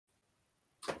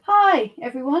Hi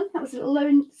everyone, that was a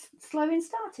little slow in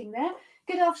starting there.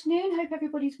 Good afternoon, hope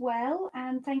everybody's well,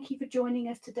 and thank you for joining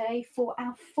us today for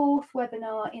our fourth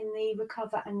webinar in the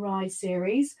Recover and Rise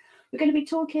series. We're going to be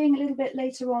talking a little bit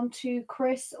later on to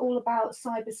Chris all about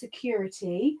cyber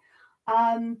security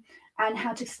and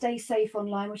how to stay safe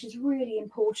online, which is really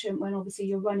important when obviously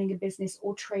you're running a business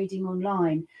or trading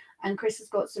online. And Chris has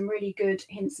got some really good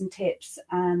hints and tips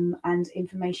and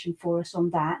information for us on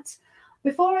that.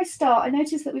 Before I start, I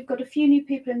noticed that we've got a few new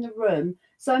people in the room,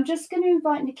 so I'm just going to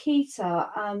invite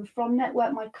Nikita from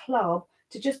Network My Club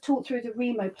to just talk through the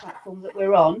Remo platform that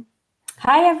we're on.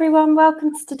 Hi everyone,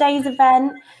 welcome to today's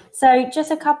event. So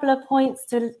just a couple of points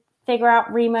to figure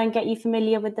out Remo and get you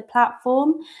familiar with the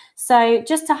platform. So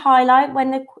just to highlight,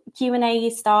 when the Q&A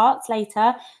starts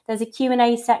later, there's a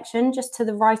Q&A section just to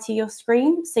the right of your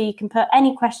screen, so you can put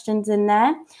any questions in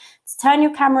there. To turn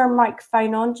your camera and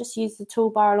microphone on, just use the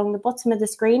toolbar along the bottom of the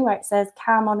screen where it says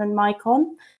cam on and mic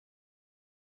on.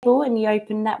 In the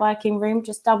open networking room,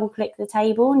 just double click the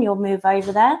table and you'll move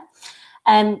over there.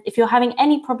 If you're having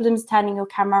any problems turning your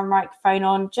camera and microphone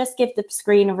on, just give the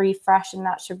screen a refresh and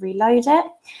that should reload it.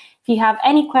 If you have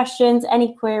any questions,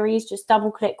 any queries, just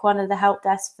double click one of the help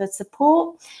desk for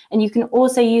support. And you can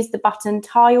also use the button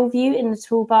tile view in the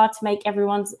toolbar to make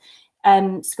everyone's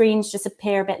screens just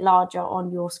appear a bit larger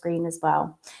on your screen as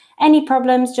well. Any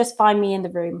problems, just find me in the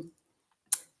room.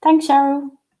 Thanks, Cheryl.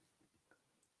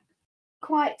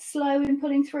 Quite slow in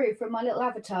pulling through from my little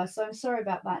avatar, so I'm sorry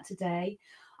about that today.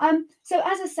 So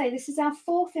as I say, this is our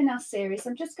fourth in our series.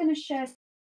 I'm just going to share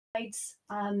slides,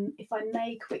 if I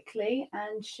may, quickly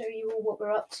and show you all what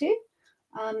we're up to.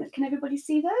 Can everybody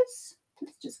see those?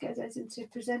 Let's just get those into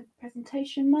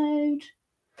presentation mode.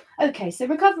 Okay, so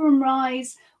Recover and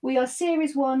Rise, we are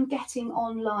series 1, getting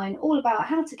online, all about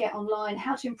how to get online,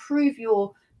 how to improve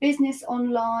your business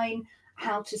online,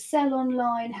 how to sell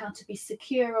online, how to be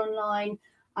secure online.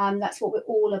 That's what we're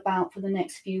all about for the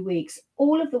next few weeks.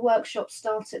 All of the workshops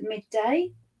start at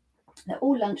midday. They're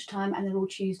all lunchtime and they're all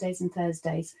Tuesdays and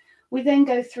Thursdays. We then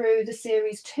go through the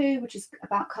series 2, which is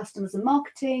about customers and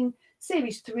marketing,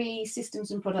 series 3, systems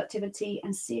and productivity,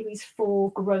 and series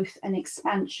 4, growth and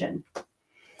expansion.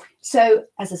 So,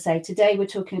 as I say, today we're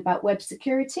talking about web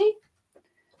security,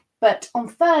 but on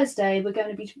Thursday we're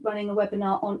going to be running a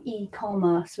webinar on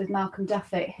e-commerce with Malcolm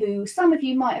Duffett, who some of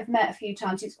you might have met a few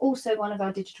times. He's also one of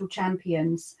our digital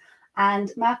champions,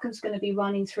 and Malcolm's going to be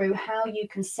running through how you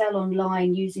can sell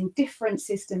online using different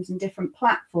systems and different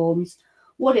platforms,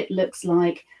 what it looks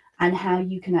like, and how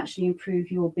you can actually improve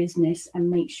your business and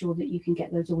make sure that you can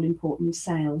get those all-important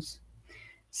sales.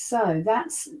 So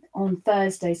that's on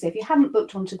Thursday. So if you haven't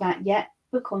booked onto that yet,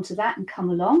 book onto that and come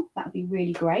along. That would be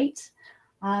really great.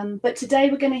 But today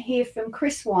we're going to hear from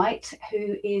Chris White,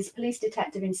 who is Police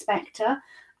Detective Inspector.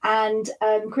 And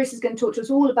Chris is going to talk to us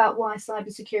all about why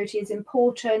cybersecurity is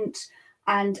important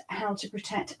and how to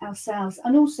protect ourselves,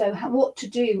 and also what to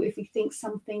do if we think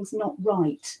something's not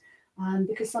right.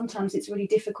 Because sometimes it's really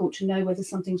difficult to know whether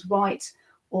something's right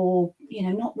or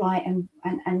not right, and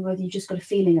whether you just got a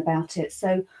feeling about it.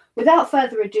 So without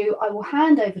further ado, I will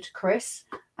hand over to Chris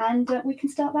and we can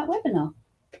start that webinar.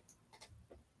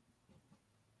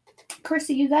 Chris,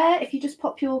 are you there? If you just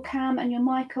pop your cam and your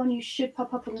mic on, you should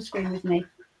pop up on the screen with me.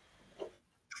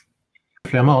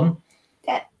 I'm on.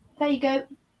 Yeah, there you go.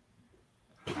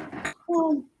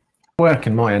 Oh.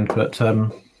 Working my end, but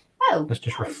let's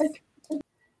just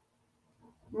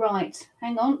right,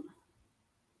 hang on.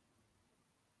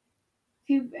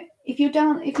 If you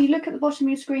look at the bottom of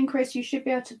your screen, Chris, you should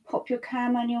be able to pop your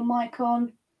cam and your mic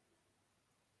on.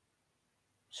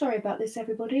 Sorry about this,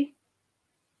 everybody.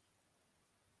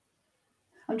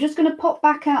 I'm just going to pop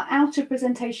back out of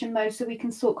presentation mode so we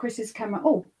can sort Chris's camera.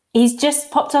 Oh, he's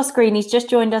just popped our screen. He's just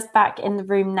joined us back in the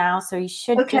room now, so he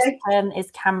should just turn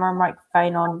his camera and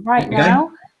microphone on right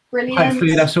now. Brilliant.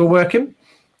 Hopefully that's all working.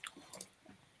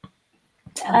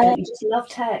 You just love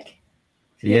tech.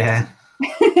 Yeah.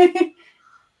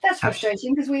 That's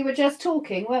frustrating because we were just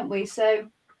talking, weren't we? So.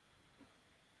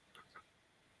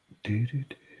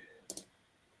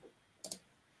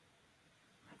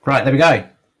 Right, there we go.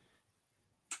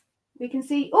 We can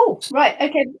see. Oh, right.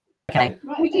 Okay. Right.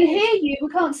 We can hear you. We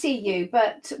can't see you,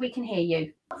 but we can hear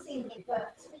you.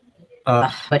 It's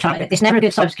never a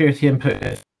good cybersecurity input.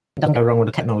 It doesn't go wrong with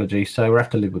the technology, so we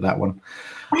have to live with that one.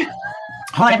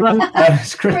 Hi everyone.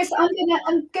 It's Chris. Chris,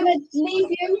 I'm gonna leave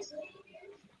you.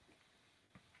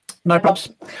 No problems.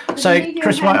 So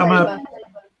Chris White, I'm a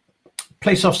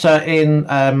police officer in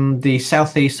the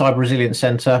South East Cyber Resilience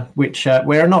Centre, which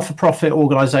we're a not-for-profit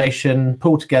organisation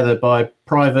pulled together by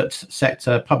private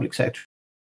sector, public sector,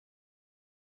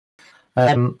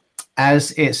 and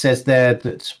as it says there,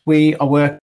 that we are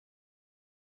working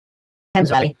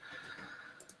Thames Valley,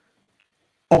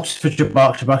 Oxfordshire,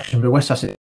 Berkshire, Buckinghamshire, West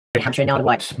Sussex, Hampshire, and Isle of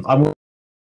Wight. I'm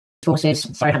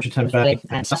Forces, Hampshire, Thames Valley,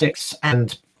 and Sussex.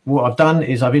 And what I've done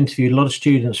is I've interviewed a lot of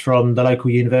students from the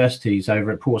local universities over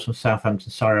at Portsmouth,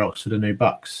 Southampton, Surrey, Oxford, and New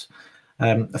Bucks.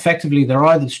 Effectively,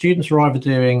 students are either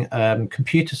doing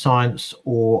computer science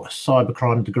or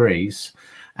cybercrime degrees,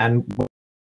 and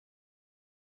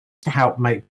to help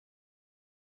make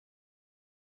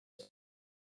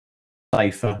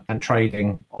safer and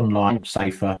trading online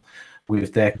safer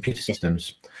with their computer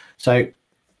systems. So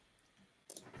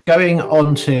going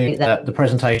on to the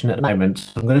presentation at the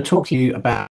moment, I'm going to talk to you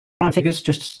about crime figures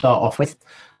just to start off with.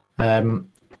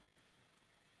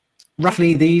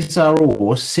 Roughly, these are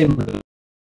all similar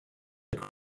to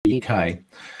the UK.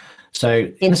 So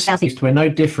in the southeast, we're no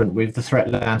different with the threat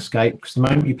landscape, because the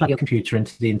moment you plug your computer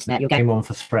into the internet, you're game on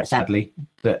for threats, sadly,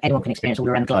 that anyone can experience all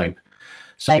around the globe.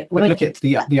 So when we look at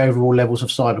the overall levels of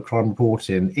cybercrime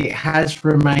reporting, it has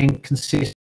remained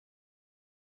consistent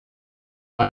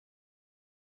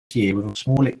year, with a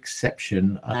small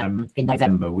exception in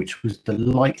November, which was the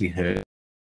likelihood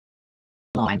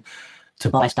online to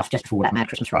buy stuff just before that mad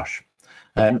Christmas rush.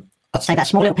 I'd say that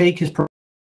small little peak is probably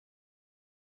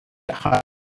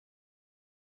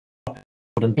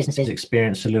modern businesses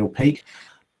experience a little peak.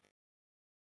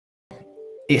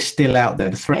 It's still out there.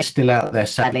 The threat's still out there,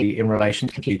 sadly, in relation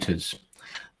to computers.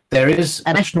 There is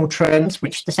a national trend,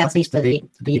 which the southeast of the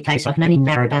UK, so I can only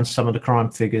narrow down some of the crime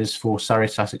figures for Surrey,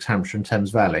 Sussex, Hampshire, and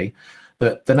Thames Valley.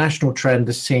 But the national trend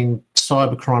has seen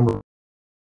cybercrime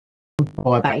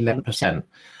by about 11%.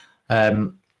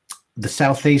 The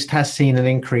southeast has seen an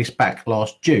increase back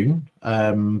last June,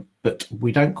 but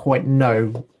we don't quite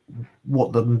know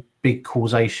what the big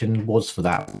causation was for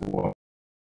that.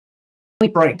 We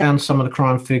break down some of the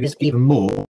crime figures even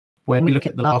more. When we look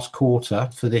at the last quarter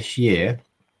for this year,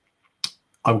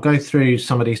 I'll go through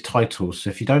some of these titles. So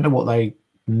if you don't know what they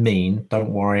mean, don't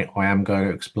worry, I am going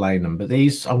to explain them. But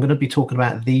these, I'm going to be talking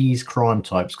about these crime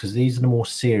types because these are the more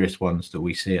serious ones that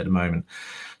we see at the moment.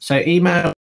 So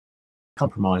email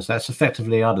compromise, that's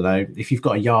effectively, I don't know, if you've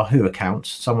got a Yahoo account,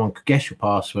 someone could guess your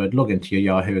password, log into your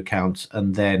Yahoo account,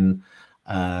 and then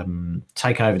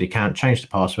take over the account, change the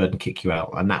password, and kick you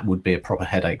out. And that would be a proper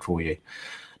headache for you.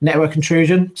 Network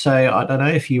intrusion. So I don't know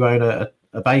if you own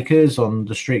a baker's on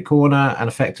the street corner and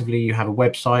effectively you have a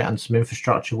website and some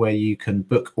infrastructure where you can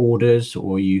book orders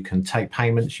or you can take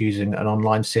payments using an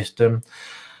online system.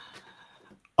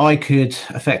 I could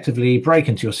effectively break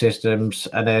into your systems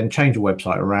and then change your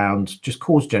website around, just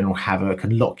cause general havoc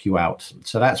and lock you out.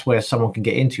 So that's where someone can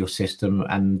get into your system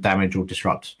and damage or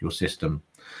disrupt your system.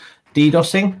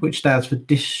 DDoSing, which stands for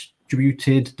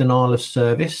distributed denial of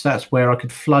service. That's where I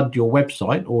could flood your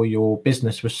website or your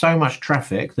business with so much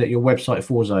traffic that your website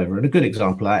falls over. And a good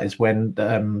example of that is when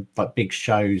like big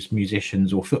shows,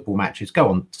 musicians or football matches go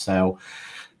on sale.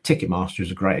 Ticketmaster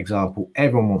is a great example.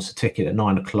 Everyone wants a ticket at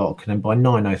 9 o'clock, and then by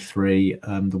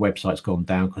 9:03 the website's gone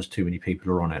down because too many people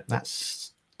are on it.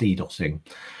 That's DDoSing.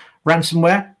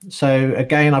 Ransomware. So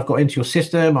again, I've got into your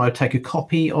system, I take a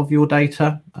copy of your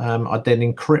data, I then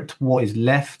encrypt what is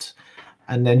left,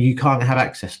 and then you can't have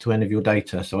access to any of your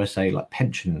data. So I say like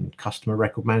pension, customer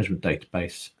record management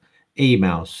database,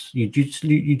 emails, you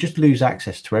just lose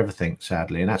access to everything,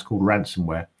 sadly, and that's called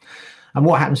ransomware. And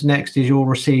what happens next is you'll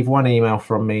receive one email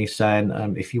from me saying,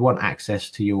 if you want access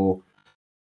to your,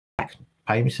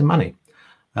 pay me some money.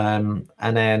 And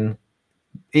then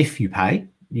if you pay,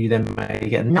 you then may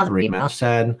get another email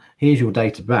saying, here's your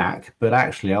data back, but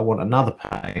actually I want another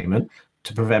payment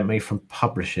to prevent me from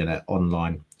publishing it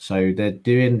online. So they're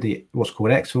doing what's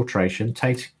called exfiltration,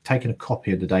 taking a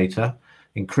copy of the data,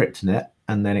 encrypting it,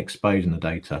 and then exposing the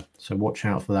data. So watch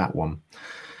out for that one.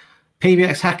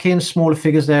 PBX hacking, smaller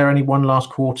figures there, only one last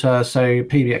quarter. So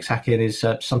PBX hacking is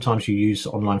sometimes you use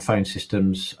online phone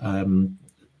systems.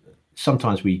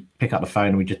 Sometimes we pick up the phone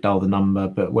and we just dial the number,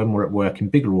 but when we're at work in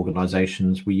bigger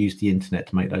organizations, we use the internet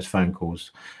to make those phone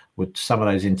calls. With some of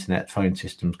those internet phone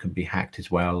systems can be hacked as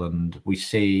well. And we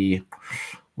see,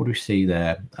 what do we see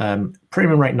there?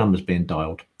 Premium rate numbers being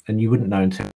dialed, and you wouldn't know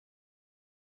until the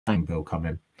phone bill come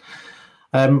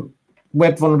in.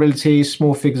 Web vulnerabilities,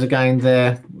 small figures again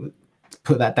there.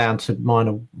 Put that down to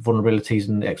minor vulnerabilities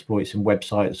and exploits in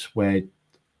websites where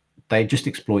they just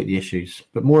exploit the issues.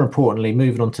 But more importantly,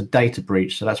 moving on to data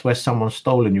breach. So that's where someone's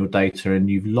stolen your data and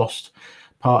you've lost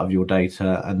part of your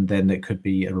data, and then it could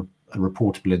be a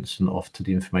reportable incident off to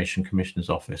the Information Commissioner's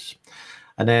Office.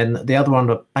 And then the other one,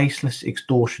 a baseless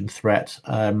extortion threat.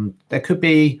 There could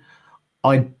be,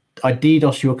 I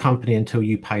DDoS your company until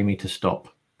you pay me to stop.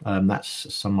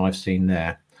 That's some I've seen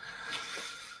there.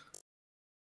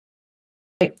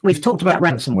 We've talked about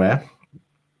ransomware.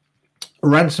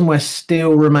 Ransomware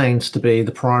still remains to be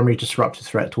the primary disruptive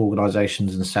threat to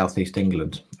organisations in South East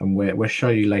England, and we'll show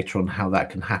you later on how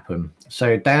that can happen.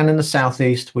 So down in the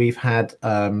Southeast, we've had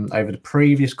over the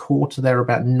previous quarter there are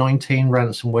about 19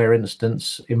 ransomware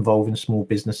incidents involving small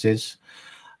businesses,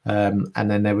 and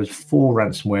then there was 4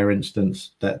 ransomware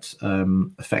incidents that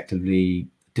effectively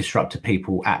disrupted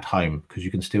people at home, because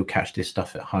you can still catch this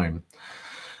stuff at home.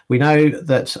 We know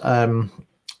that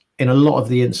in a lot of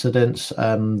the incidents,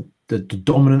 the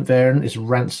dominant variant is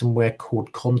ransomware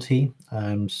called Conti.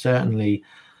 Certainly,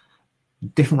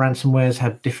 different ransomwares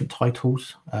have different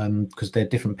titles because they're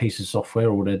different pieces of software,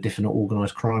 or they're different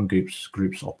organised crime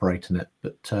groups operating it.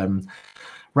 But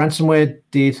ransomware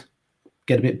did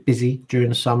get a bit busy during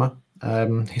the summer.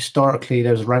 Historically,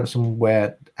 there was a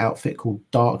ransomware outfit called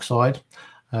DarkSide,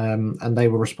 and they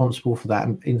were responsible for that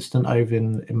incident over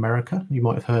in America. You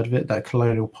might have heard of it, that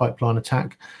Colonial Pipeline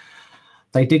attack.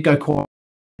 They did go quite,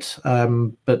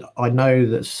 but I know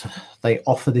that they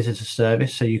offer this as a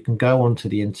service, so you can go onto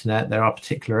the internet. There are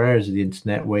particular areas of the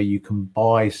internet where you can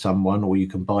buy someone, or you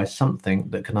can buy something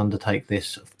that can undertake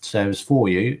this service for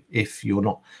you if you're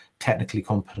not technically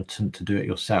competent to do it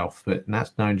yourself. But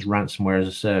that's known as ransomware as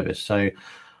a service. So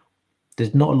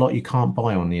there's not a lot you can't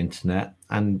buy on the internet,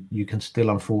 and you can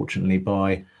still unfortunately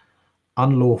buy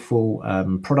unlawful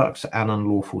products and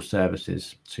unlawful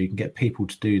services. So you can get people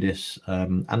to do this,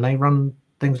 and they run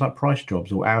things like price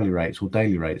jobs or hourly rates or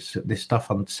daily rates. This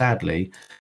stuff, sadly,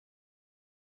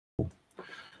 so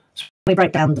we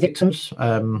break down the victims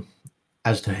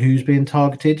as to who's being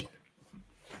targeted.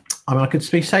 I mean, I could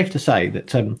be safe to say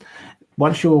that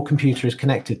once your computer is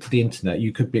connected to the internet,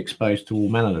 you could be exposed to all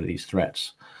manner of these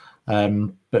threats.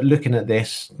 But looking at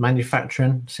this,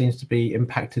 manufacturing seems to be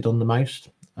impacted on the most.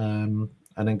 And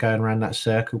then going around that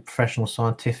circle, professional,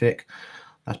 scientific,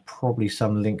 that's probably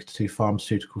some link to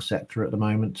pharmaceutical sector at the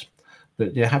moment.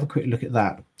 But yeah, have a quick look at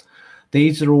that.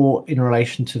 These are all in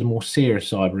relation to the more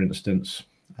serious cyber incidents.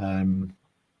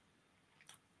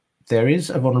 There is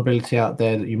a vulnerability out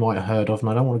there that you might have heard of, and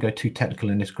I don't want to go too technical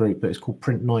in this group, but it's called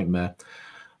Print Nightmare,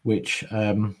 which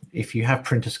if you have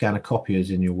printer scanner copiers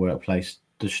in your workplace,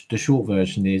 the short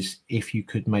version is, if you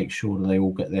could make sure that they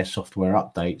all get their software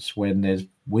updates when there's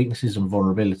weaknesses and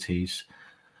vulnerabilities,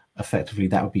 effectively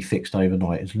that would be fixed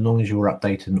overnight, as long as you're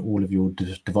updating all of your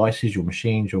devices, your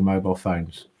machines, your mobile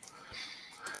phones.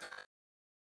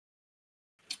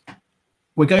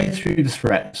 We're going through the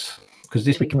threats because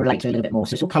this we can relate to a little bit more.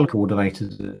 So it's all color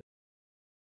coordinated.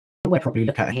 We'll probably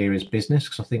look at here is business,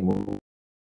 because I think we'll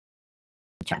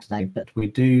chat today, but we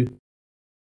do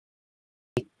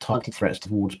targeted threats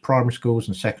towards primary schools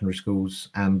and secondary schools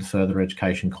and further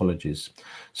education colleges.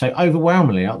 So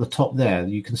overwhelmingly at the top there,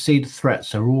 you can see the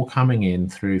threats are all coming in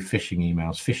through phishing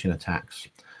emails, phishing attacks.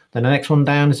 Then the next one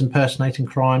down is impersonating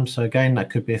crime. So again, that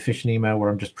could be a phishing email where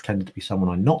I'm just pretending to be someone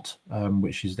I'm not,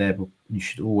 which is there. But you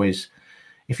should always,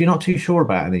 if you're not too sure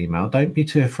about an email, don't be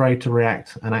too afraid to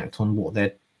react and act on what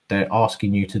they're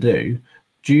asking you to do.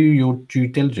 Do your due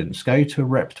diligence. Go to a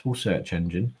reputable search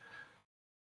engine,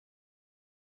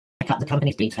 check out the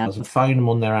company's details and phone them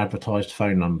on their advertised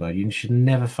phone number. You should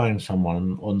never phone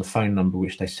someone on the phone number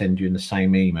which they send you in the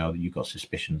same email that you've got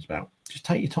suspicions about. Just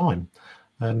take your time.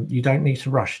 You don't need to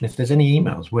rush. And if there's any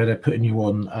emails where they're putting you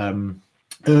on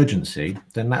urgency,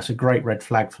 then that's a great red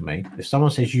flag for me. If someone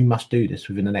says you must do this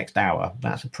within the next hour,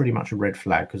 that's pretty much a red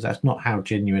flag, because that's not how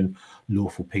genuine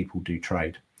lawful people do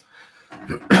trade.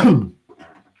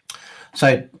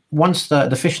 So once the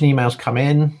phishing emails come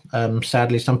in,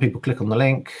 sadly, some people click on the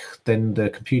link, then the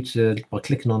computer, by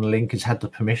clicking on the link, has had the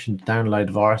permission to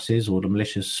download viruses or the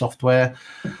malicious software.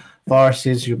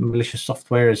 Viruses, your malicious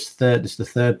software is the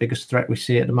third biggest threat we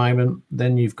see at the moment.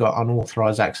 Then you've got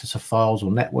unauthorized access of files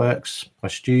or networks by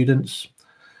students,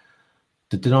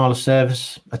 the denial of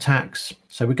service attacks.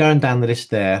 So we're going down the list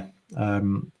there,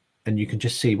 and you can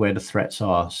just see where the threats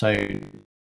are. So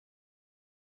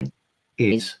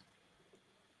is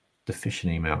the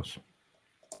phishing emails.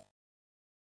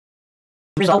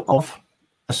 Result of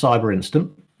a cyber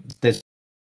incident, there's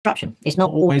disruption. It's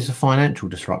not not always a financial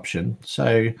disruption.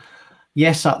 So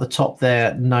yes, at the top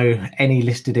there, no any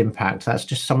listed impact. That's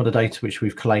just some of the data which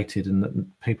we've collated and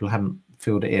that people haven't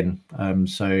filled it in.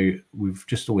 So we've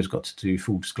just always got to do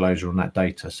full disclosure on that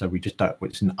data. So we just don't,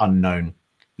 it's an unknown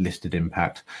listed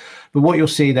impact. But what you'll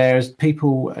see there is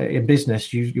people in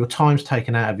business, your time's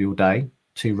taken out of your day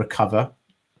to recover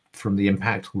from the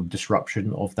impact or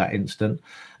disruption of that incident.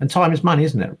 And time is money,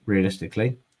 isn't it,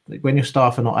 realistically? When your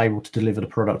staff are not able to deliver the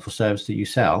product or service that you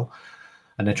sell,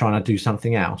 and they're trying to do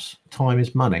something else. Time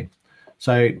is money.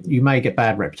 So you may get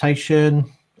bad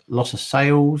reputation, loss of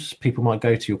sales, people might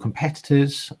go to your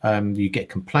competitors, you get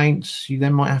complaints, you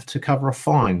then might have to cover off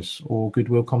fines or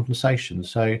goodwill compensation.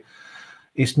 So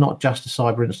it's not just a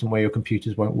cyber incident where your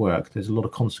computers won't work. There's a lot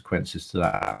of consequences to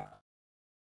that. How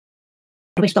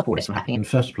do we stop all this from happening In the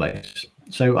first place?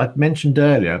 So I mentioned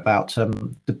earlier about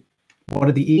what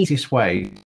are the easiest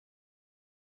ways.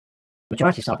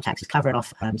 Majority of cyber attacks is covering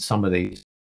off Some of these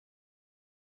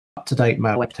up-to-date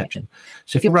malware protection.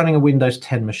 So if you're running a Windows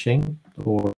 10 machine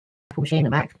or machine, a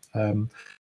Mac, the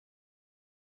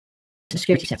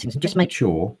security settings, and just make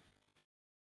sure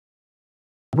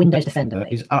Windows Defender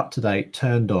is up to date,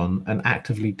 turned on, and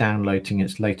actively downloading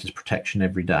its latest protection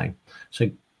every day. So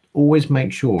always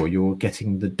make sure you're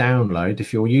getting the download.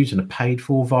 If you're using a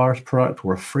paid-for virus product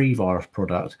or a free virus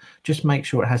product, just make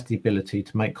sure it has the ability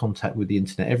to make contact with the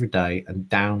internet every day and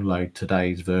download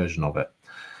today's version of it.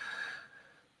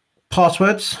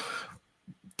 Passwords,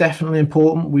 definitely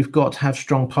important. We've got to have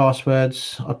strong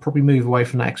passwords. I'd probably move away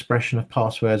from that expression of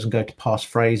passwords and go to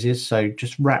passphrases. So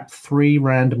just wrap 3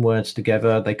 random words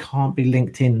together. They can't be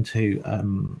linked into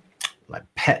like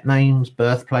pet names,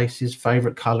 birthplaces,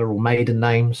 favorite color, or maiden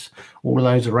names. All of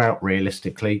those are out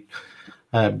realistically.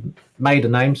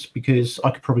 Maiden names, because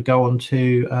I could probably go on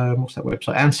to what's that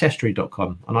website,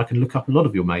 ancestry.com, and I can look up a lot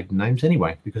of your maiden names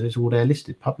anyway, because it's all there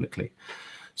listed publicly.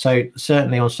 So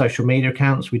certainly on social media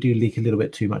accounts, we do leak a little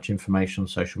bit too much information on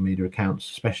social media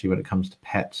accounts, especially when it comes to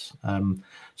pets.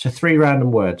 So 3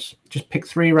 random words. Just pick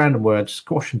 3 random words,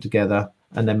 squash them together,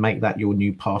 and then make that your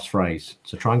new passphrase.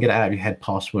 So try and get it out of your head,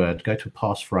 password. Go to a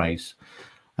passphrase.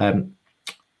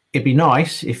 It'd be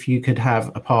nice if you could have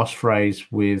a passphrase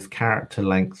with character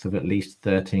length of at least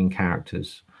 13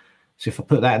 characters. So if I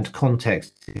put that into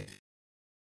context,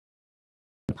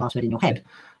 the password in your head,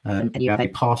 and you have a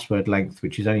password length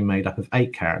which is only made up of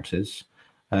 8 characters,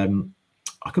 I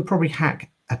could probably hack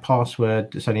a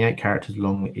password that's only 8 characters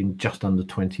long in just under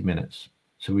 20 minutes.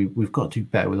 So we've got to do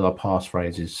better with our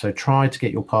passphrases. So try to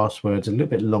get your passwords a little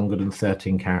bit longer than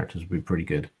 13 characters would be pretty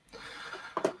good.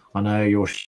 I know your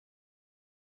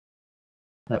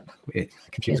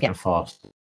computers get fast.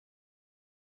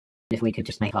 If we could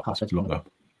just make our passwords longer.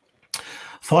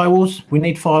 Firewalls, we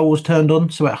need firewalls turned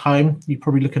on. So at home, you're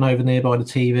probably looking over nearby the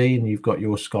TV and you've got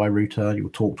your Sky router, your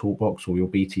TalkTalk box, or your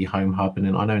BT Home Hub. And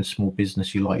then I know in small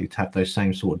business, you're likely to have those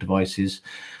same sort of devices.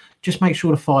 Just make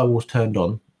sure the firewall's turned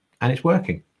on and it's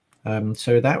working.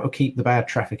 So that will keep the bad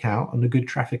traffic out and the good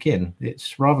traffic in.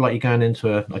 It's rather like you're going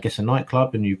into a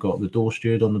nightclub and you've got the door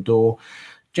steward on the door.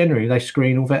 Generally, they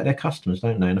screen all their customers,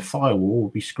 don't they? And a firewall will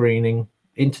be screening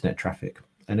internet traffic,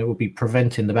 and it will be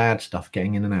preventing the bad stuff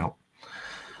getting in and out.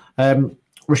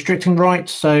 Restricting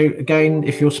rights. So again,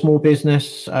 if you're a small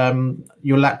business,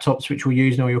 your laptops which you're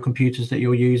using or your computers that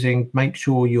you're using, make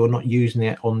sure you're not using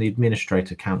it on the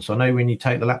administrator account. So I know when you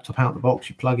take the laptop out of the box,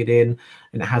 you plug it in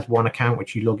and it has one account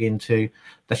which you log into.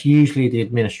 That's usually the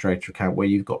administrator account where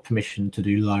you've got permission to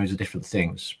do loads of different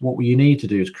things. What you need to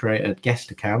do is create a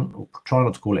guest account, or try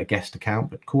not to call it a guest account,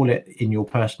 but call it in your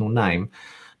personal name.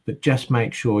 But just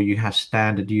make sure you have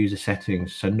standard user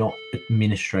settings, so not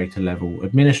administrator level.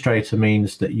 Administrator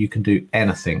means that you can do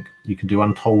anything. You can do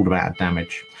untold amount of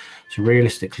damage. So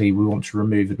realistically, we want to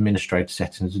remove administrator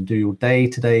settings and do your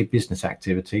day-to-day business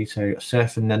activity. So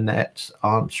surfing the net,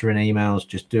 answering emails,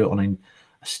 just do it on a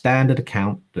standard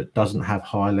account that doesn't have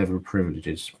high level of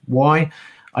privileges. Why?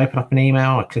 I open up an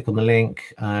email, I click on the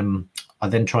link, I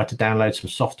then try to download some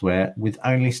software with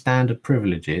only standard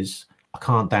privileges. I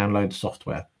can't download the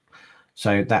software.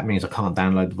 So that means I can't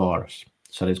download the virus.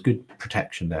 So there's good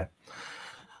protection there.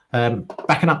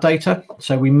 Backing up data.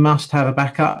 So we must have a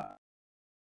backup.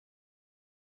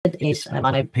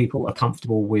 I know people are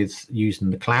comfortable with using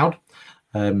the cloud.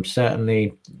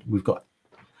 Certainly we've got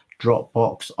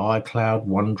Dropbox, iCloud,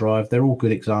 OneDrive. They're all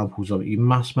good examples of it. You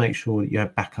must make sure that you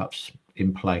have backups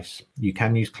in place. You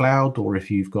can use cloud, or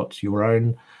if you've got your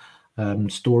own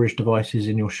storage devices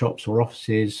in your shops or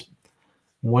offices,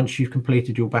 once you've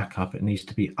completed your backup, it needs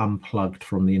to be unplugged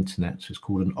from the internet. So it's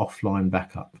called an offline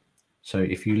backup. So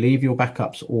if you leave your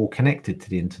backups all connected to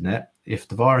the internet, if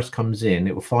the virus comes in,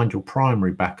 it will find your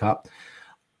primary backup,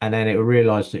 and then it will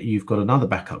realize that you've got another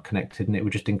backup connected, and it will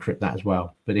just encrypt that as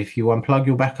well. But if you unplug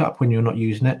your backup when you're not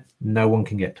using it, no one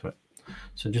can get to it.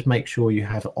 So just make sure you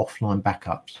have offline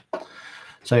backups.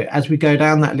 So as we go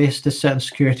down that list, there's certain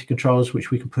security controls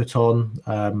which we can put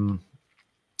on.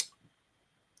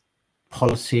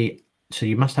 Policy. So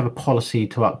you must have a policy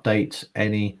to update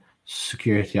any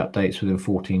security updates within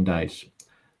 14 days.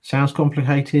 Sounds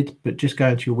complicated, but just go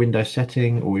into your Windows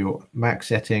setting or your Mac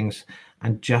settings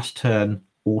and just turn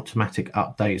automatic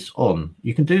updates on.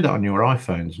 You can do that on your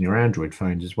iPhones and your Android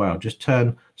phones as well. Just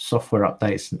turn software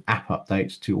updates and app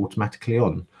updates to automatically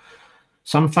on.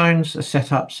 Some phones are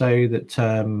set up so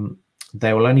that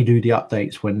they will only do the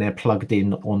updates when they're plugged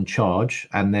in on charge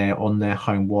and they're on their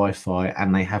home Wi-Fi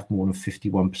and they have more than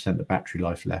 51% of battery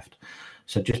life left.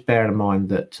 So just bear in mind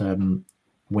that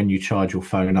when you charge your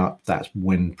phone up, that's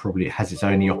when probably it has its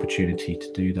only opportunity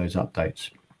to do those updates.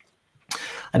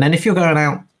 And then if you're going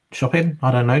out shopping,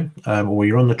 I don't know, or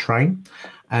you're on the train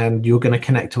and you're going to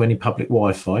connect to any public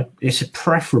Wi-Fi, it's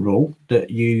preferable that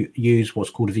you use what's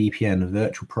called a VPN, a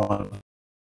virtual private.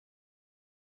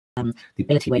 The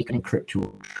ability where you can encrypt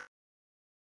your.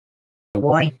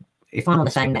 Why? If I'm on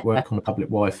the same network on the public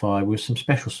Wi-Fi with some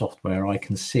special software, I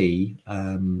can see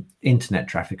internet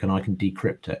traffic and I can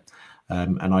decrypt it.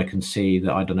 And I can see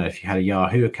that, I don't know, if you had a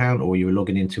Yahoo account or you were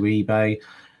logging into eBay,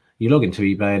 you log into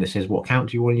eBay and it says, what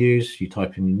account do you want to use? You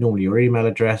type in normally your email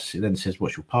address. It then says,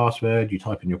 what's your password? You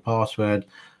type in your password.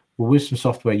 Well, with some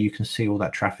software, you can see all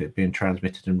that traffic being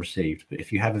transmitted and received. But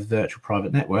if you have a virtual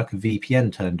private network, a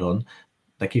VPN turned on,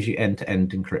 that gives you end-to-end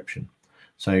encryption.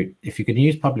 So if you can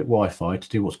use public Wi-Fi to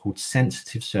do what's called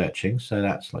sensitive searching, so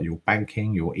that's like your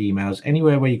banking, your emails,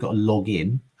 anywhere where you've got to log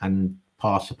in and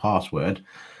pass a password,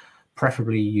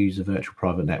 preferably use a virtual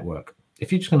private network.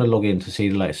 If you're just going to log in to see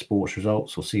the latest sports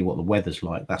results or see what the weather's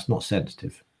like, that's not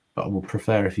sensitive, but I would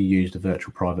prefer if you used a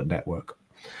virtual private network.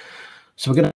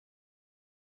 So we're going to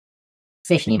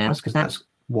phishing emails, because that's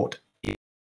what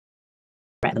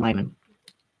at the moment.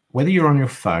 Whether you're on your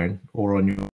phone or on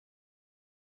your,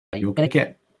 you're going to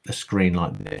get a screen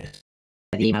like this.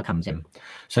 The email comes in.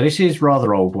 So this is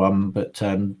rather old one, but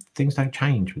things don't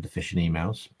change with the phishing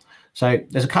emails. So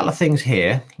there's a couple of things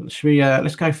here. Should we,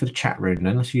 let's go for the chat room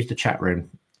then. Let's use the chat room.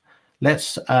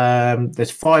 Let's,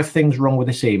 there's 5 things wrong with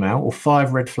this email, or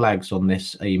 5 red flags on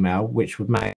this email, which would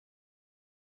make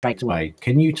straight away.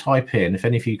 Can you type in, if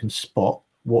any of you can spot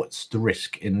what's the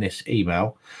risk in this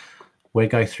email, we'll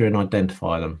go through and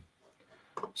identify them.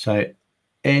 So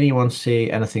anyone see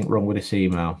anything wrong with this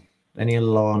email? Any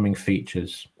alarming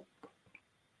features?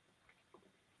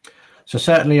 So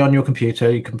certainly on your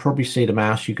computer, you can probably see the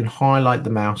mouse. You can highlight the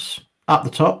mouse up the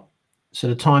top. So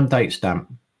the time date stamp.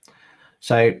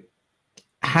 So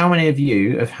how many of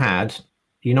you have had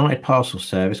United Parcel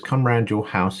Service come round your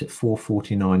house at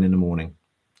 4:49 in the morning?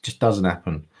 Just doesn't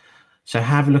happen. So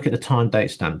have a look at the time date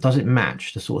stamp. Does it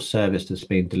match the sort of service that's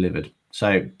being delivered?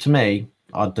 So to me,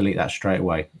 I'd delete that straight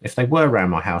away. If they were around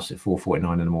my house at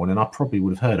 4:49 in the morning, I probably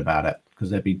would have heard about it because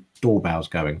there'd be doorbells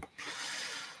going.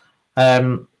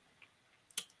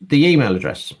 The email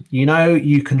address. You know,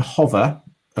 you can hover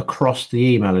across the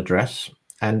email address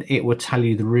and it will tell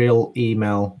you the real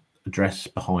email address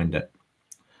behind it.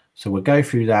 So we'll go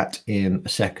through that in a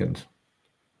second.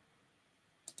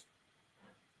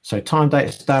 So time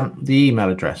date stamp, the email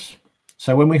address.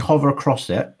 So when we hover across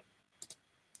it,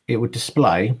 it would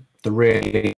display the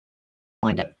real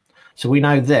Find it. So we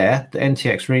know there that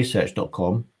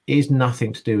ntxresearch.com is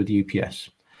nothing to do with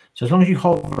UPS. So as long as you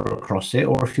hover across it,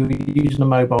 or if you're using a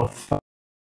mobile phone,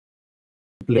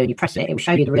 you press it, it will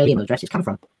show you the real email address it's come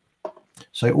from.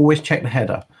 So always check the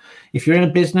header. If you're in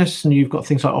a business and you've got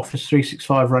things like Office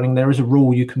 365 running, there is a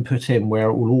rule you can put in where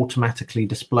it will automatically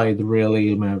display the real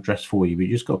email address for you, but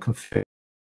you just got to configure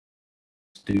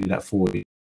to do that for you.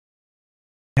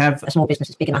 Have a small business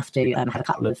is big enough to have a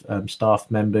couple of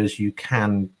staff members, you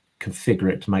can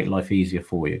configure it to make life easier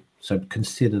for you. So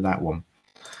consider that one.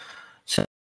 So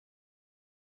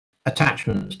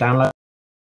attachments, download.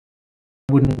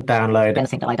 I wouldn't download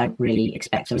anything that I don't really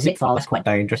expect. So a zip file is quite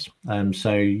dangerous.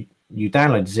 So you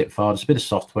download a zip file, it's a bit of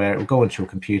software, it will go onto your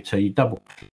computer, you double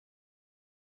click,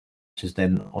 which is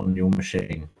then on your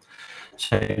machine.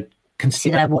 So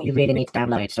consider what you really need to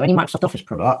download. So any Microsoft Office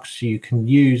products, you can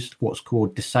use what's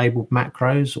called disabled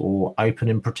macros or open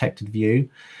in protected view.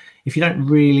 If you don't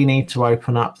really need to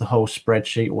open up the whole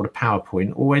spreadsheet or the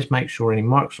PowerPoint, always make sure any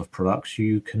Microsoft products,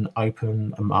 you can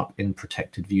open them up in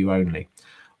protected view only.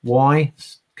 Why?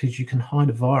 Because you can hide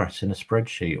a virus in a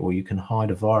spreadsheet or you can hide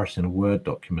a virus in a Word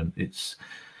document. It's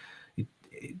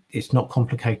not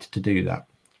complicated to do that,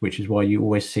 which is why you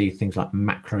always see things like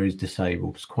macros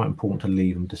disabled. It's quite important to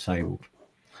leave them disabled.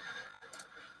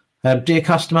 Dear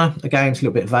customer, again, it's a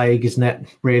little bit vague, isn't it?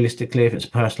 Realistically, if it's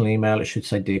a personal email, it should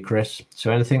say Dear Chris.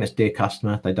 So anything that's Dear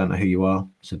customer, they don't know who you are,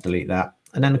 so delete that.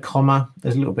 And then the comma,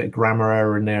 there's a little bit of grammar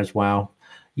error in there as well.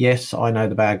 Yes, I know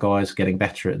the bad guys are getting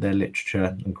better at their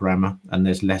literature and grammar, and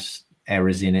there's less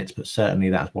errors in it, but certainly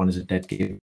that one is a dead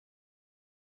giveaway.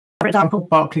 For example,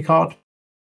 Barclaycard.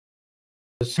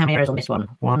 How many errors on this one?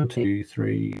 1, 2,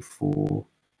 3, 4,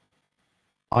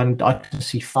 And I can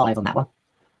see 5 on that one.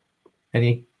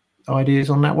 Any ideas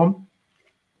on that one?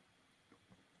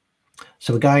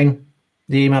 So again,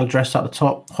 the email address at the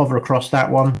top, hover across that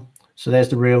one. So there's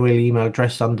the real email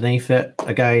address underneath it.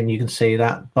 Again, you can see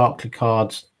that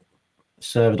Barclaycards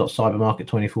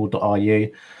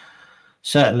server.cybermarket24.ru.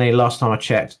 Certainly, last time I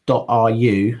checked,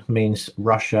 .ru means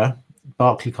Russia.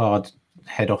 Barclaycard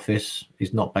head office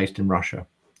is not based in Russia.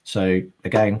 So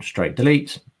again, straight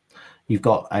delete. You've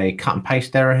got a cut and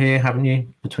paste error here, haven't you?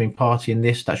 Between party and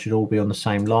this, that should all be on the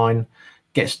same line.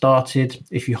 Get started.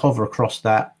 If you hover across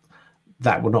that,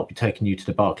 that will not be taking you to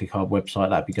the Barclaycard website.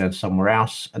 That'd be going somewhere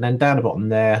else. And then down the bottom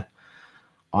there,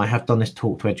 I have done this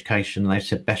talk to education, and they've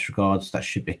said best regards. That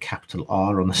should be a capital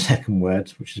R on the second word,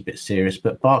 which is a bit serious.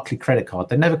 But Barclay credit card,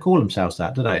 they never call themselves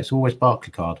that, do they? It's always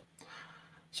Barclaycard.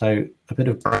 So a bit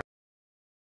of.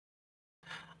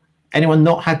 Anyone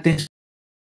not had this?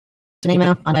 An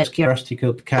email. I know it's Curiosity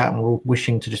killed the cat, and we're all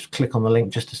wishing to just click on the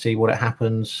link just to see what it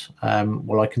happens.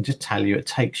 Well, I can just tell you, it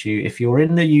takes you, if you're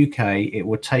in the UK, it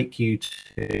will take you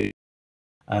to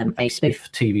a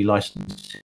spoof TV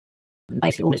license.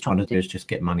 Basically, all it's Trying to do is just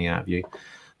get money out of you.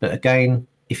 But again,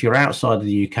 if you're outside of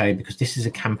the UK, because this is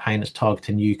a campaign that's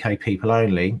targeting UK people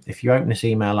only, if you open this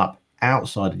email up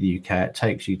outside of the UK, it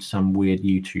takes you to some weird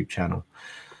YouTube channel.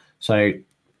 So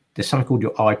there's something called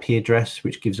your IP address,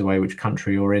 which gives away which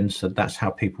country you're in. So that's how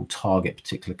people target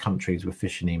particular countries with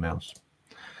phishing emails.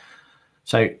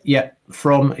 So yeah,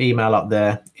 from email up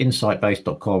there,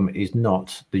 insightbase.com is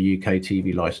not the UK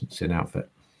TV licensing outfit.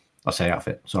 I say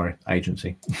outfit, sorry,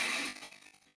 agency.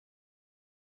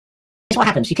 That's what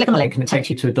happens. You click on the link and it takes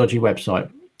you to a dodgy website.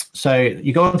 So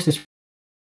you go onto this.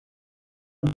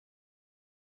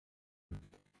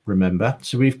 Remember,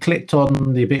 so we've clicked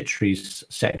on the obituaries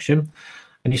section.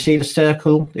 And you see the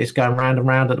circle, it's going round and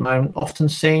round at the moment. Often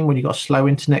seen when you've got a slow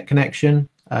internet connection.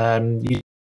 It's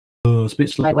a bit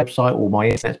slow website, or my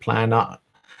internet's playing up.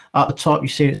 At the top, you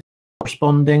see it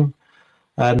responding.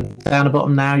 Down the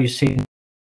bottom now, you see the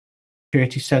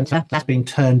security center. That's been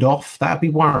turned off. That'd be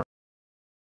worrying.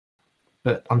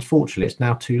 But unfortunately, it's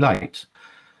now too late.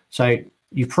 So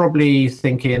you're probably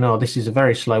thinking, oh, this is a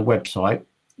very slow website.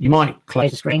 You might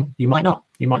close the screen. You might not.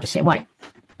 You might just sit and wait.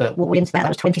 But what we into that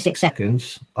was 26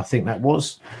 seconds. I think that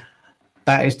was.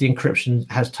 That is the encryption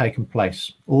has taken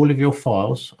place. All of your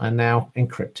files are now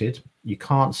encrypted. You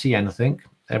can't see anything.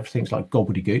 Everything's like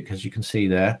gobbledygook, as you can see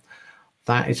there.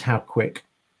 That is how quick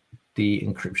the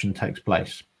encryption takes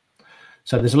place.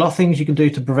 So there's a lot of things you can do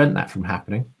to prevent that from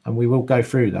happening, and we will go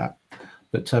through that.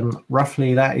 But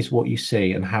roughly that is what you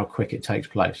see and how quick it takes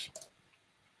place.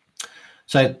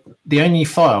 So the only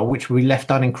file which we left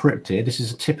unencrypted, this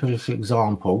is a typical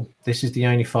example. This is the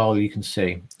only file you can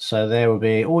see. So there will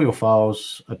be all your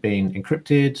files are being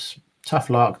encrypted. Tough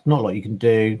luck, not a lot you can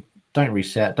do. Don't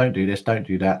reset, don't do this, don't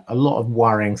do that. A lot of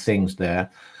worrying things there.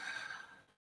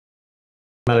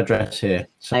 Email address here.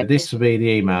 So this will be the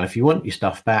email. If you want your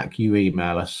stuff back, you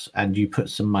email us and you put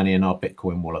some money in our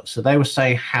Bitcoin wallet. So they will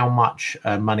say how much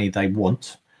money they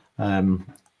want, and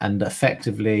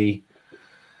effectively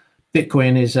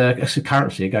Bitcoin is a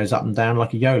currency. It goes up and down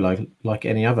like a YOLO, like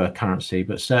any other currency,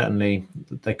 but certainly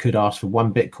they could ask for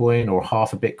 1 Bitcoin or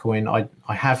half a Bitcoin.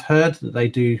 I have heard that they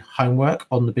do homework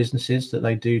on the businesses that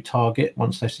they do target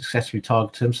once they successfully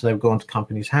target them. So they would go onto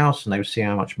company's house and they would see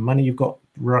how much money you've got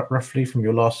roughly from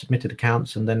your last submitted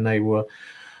accounts, and then they will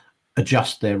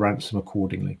adjust their ransom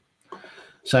accordingly.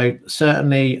 So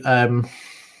certainly,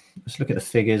 let's look at the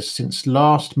figures. Since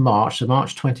last March, so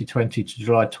March 2020 to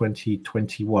July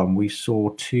 2021, we saw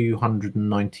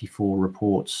 294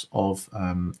 reports of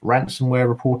ransomware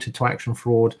reported to Action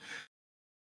Fraud.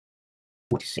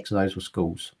 46 of those were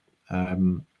schools.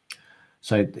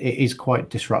 So it is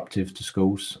quite disruptive to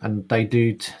schools, and they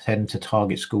do tend to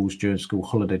target schools during school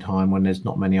holiday time when there's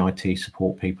not many IT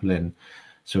support people in.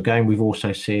 So again, we've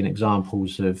also seen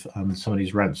examples of some of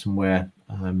these ransomware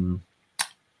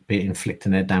be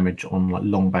inflicting their damage on like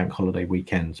long bank holiday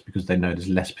weekends, because they know there's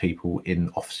less people in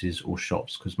offices or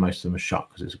shops because most of them are shut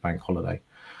because it's a bank holiday.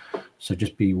 So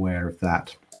just be aware of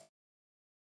that.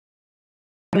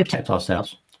 We protect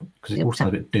ourselves because it all sounds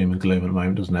a bit doom and gloom at the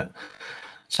moment, doesn't it?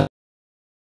 So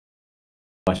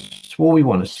what we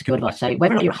want is secure device. So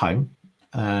whether or not you're at home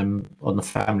on the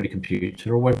family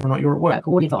computer or whether or not you're at work,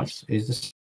 all device is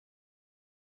this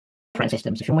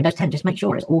systems. If you're on Windows 10, just make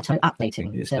sure it's auto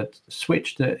updating. It's a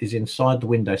switch that is inside the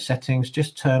Windows settings.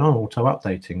 Just turn on auto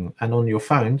updating, and on your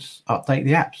phones, update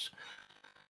the apps.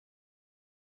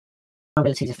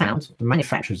 vulnerabilities are found, the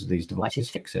manufacturers of these devices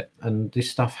fix it, and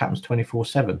this stuff happens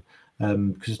 24/7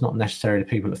 because it's not necessarily the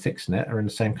people that are fixing it are in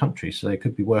the same country, so they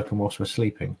could be working whilst we're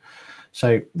sleeping.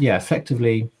 So yeah,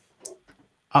 effectively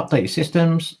update your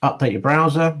systems, update your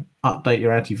browser, update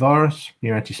your antivirus,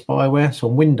 your anti-spyware. So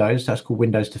on Windows, that's called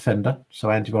Windows Defender. So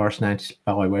antivirus and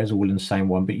anti-spyware is all in the same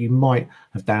one, but you might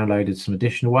have downloaded some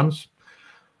additional ones.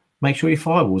 Make sure your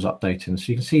firewall's updating.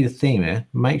 So you can see the theme here.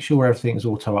 Make sure everything's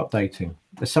auto-updating.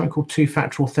 There's something called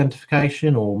two-factor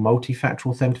authentication or multi-factor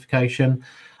authentication.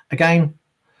 Again,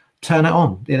 turn it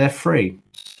on. They're free.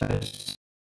 So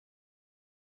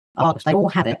they all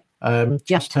have it.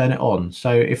 Just turn it on.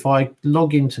 So if I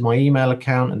log into my email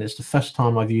account and it's the first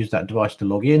time I've used that device to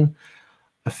log in,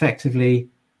 effectively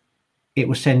it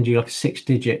will send you like a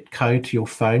 6-digit code to your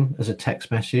phone as a text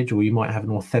message, or you might have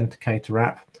an authenticator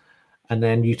app, and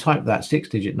then you type that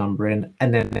 6-digit number in,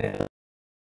 and then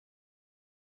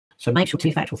so make sure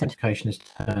two-factor authentication is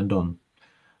turned on.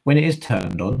 When it is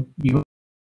turned on, you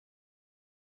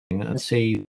and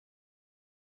see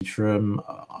from,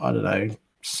 I don't know,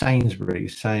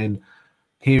 Sainsbury's saying,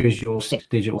 here is your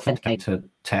 6-digit authenticator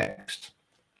text.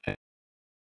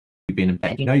 You've been in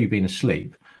bed, you know you've been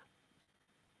asleep.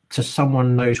 So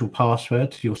someone knows your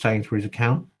password to your Sainsbury's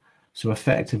account. So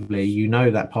effectively, you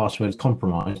know that password is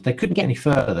compromised. They couldn't get any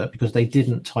further because they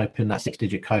didn't type in that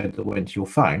 6-digit code that went to your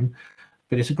phone.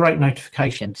 But it's a great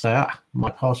notification to say,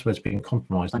 my password's been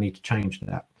compromised. I need to change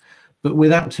that. But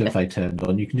without 2FA turned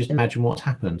on, you can just imagine what's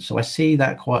happened. So I see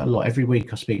that quite a lot. Every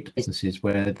week I speak to businesses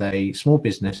where small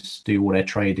business do all their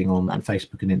trading on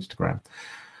Facebook and Instagram.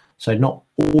 So not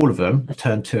all of them have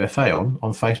turned 2FA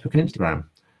on Facebook and Instagram.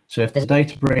 So if there's a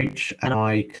data breach and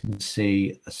I can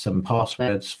see some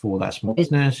passwords for that small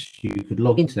business, you could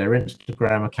log into their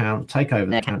Instagram account, take over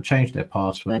their account, change their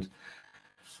password,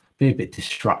 be a bit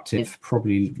disruptive,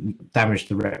 probably damage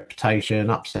the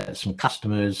reputation, upset some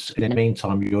customers. In the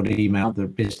meantime, you'll email the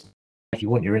business, if you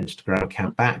want your Instagram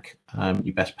account back,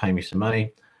 you best pay me some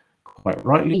money. Quite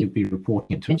rightly, you'll be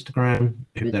reporting it to Instagram,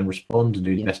 who then respond and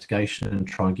do the investigation and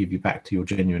try and give you back to your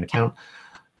genuine account.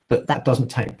 But that doesn't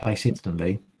take place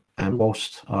instantly. And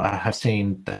whilst I have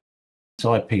seen that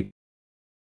side people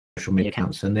social media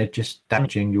accounts, and they're just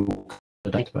damaging your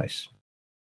database.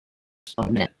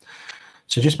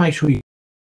 So just make sure you,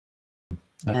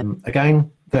 again,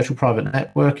 virtual private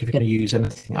network, if you're going to use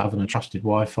anything other than trusted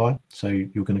Wi-Fi, so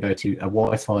you're going to go to a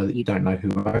Wi-Fi that you don't know who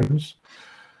owns.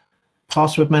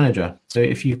 Password manager. So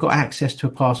if you've got access to a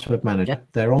password manager,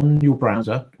 they're on your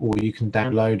browser, or you can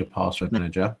download a password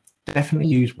manager. Definitely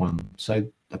use one. So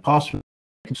the password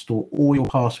can store all your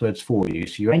passwords for you.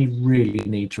 So you only really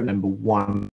need to remember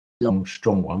one long,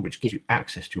 strong one, which gives you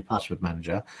access to your password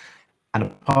manager. And a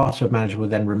password manager will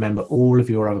then remember all of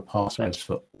your other passwords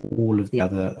for all of the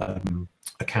other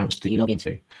accounts that you log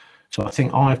into. So I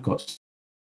think I've got,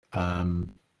 I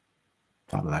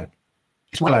don't know,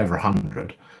 it's well over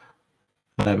 100.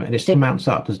 And it still mounts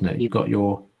up, doesn't it? You've got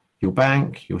your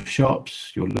bank, your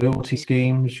shops, your loyalty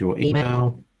schemes, your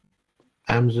email,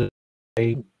 Amazon,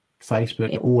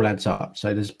 Facebook, it all adds up.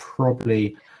 So there's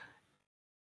probably,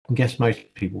 I can guess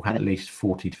most people have at least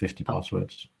 40 to 50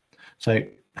 passwords. So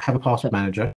have a password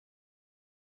manager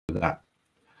for that.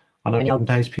 I know in the old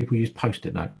days people used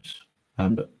Post-it notes,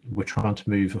 but we're trying to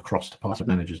move across to password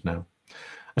managers now.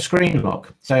 A screen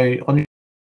lock. So on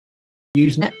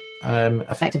using it,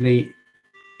 effectively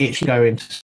it should go into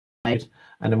side,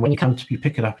 and then when you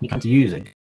pick it up and you come to use it,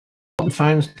 on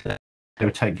phones, they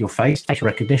would take your facial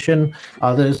recognition,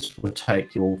 others would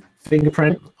take your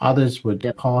fingerprint, others would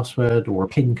a password or a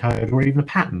PIN code or even a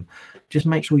pattern. Just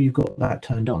make sure you've got that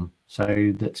turned on so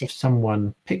that if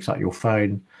someone picks up your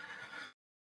phone,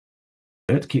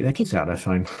 they have to keep their kids out of their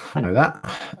phone. I know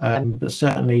that, but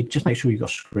certainly just make sure you've got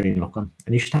screen lock on.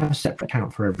 And you should have a separate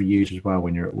account for every user as well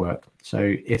when you're at work.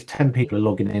 So if 10 people are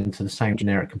logging into the same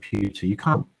generic computer, you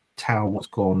can't tell what's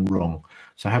gone wrong.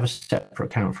 So have a separate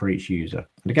account for each user.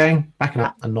 And again, backing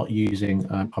up and not using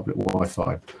public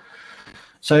Wi-Fi.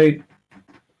 So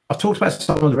I've talked about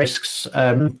some of the risks,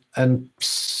 and I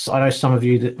know some of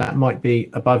you that might be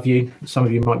above you. Some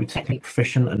of you might be technically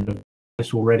proficient and know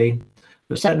this already.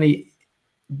 But certainly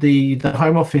the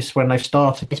Home Office, when they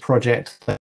started this project,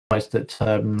 they realised that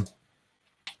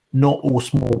not all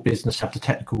small business have the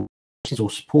technical or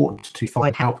support to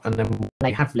find help, and then when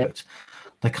they have looked,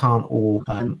 they can't all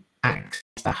access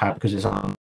that help because it's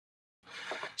on.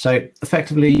 So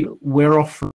effectively, we're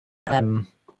offering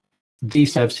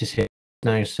these services here,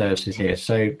 no services here.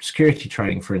 So security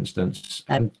training, for instance,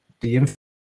 and the info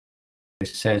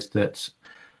says that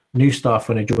new staff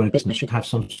when they join a business should have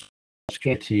some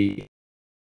security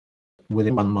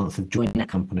within 1 month of joining that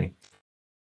company.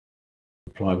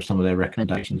 comply with some of their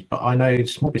recommendations. But I know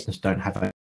small business don't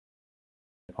have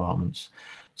departments,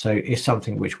 so it's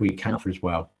something which we can offer as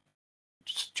well.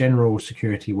 Just general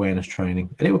security awareness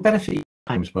training, and it will benefit you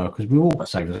as well, because we've all got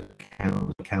savings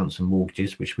accounts and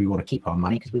mortgages which we want to keep our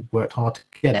money because we've worked hard to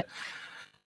get it.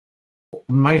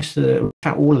 In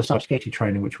fact, all the cybersecurity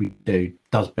training which we do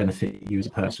does benefit you as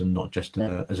a person, not just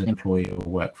as an employee or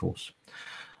workforce.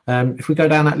 If we go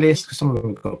down that list, because some of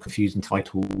them have got confusing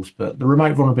titles, but the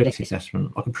remote vulnerability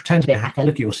assessment, I can pretend to be a hacker,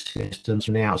 look at your systems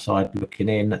from the outside looking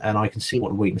in, and I can see what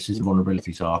the weaknesses and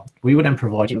vulnerabilities are. We would then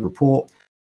provide you a report,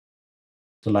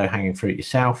 the low-hanging fruit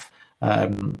yourself,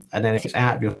 and then if it's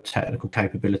out of your technical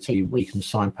capability, we can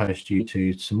signpost you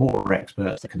to some more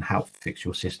experts that can help fix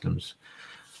your systems.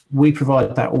 We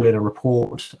provide that all in a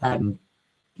report.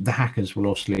 The hackers will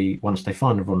obviously, once they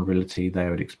find a vulnerability, they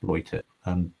would exploit it.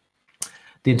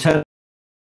 The internal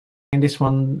in this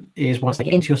one is once they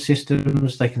get into your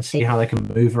systems, they can see how they can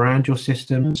move around your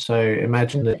system. So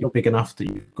imagine that you're big enough that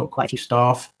you've got quite a few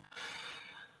staff.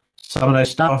 Some of those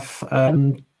staff,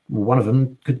 one of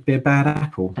them could be a bad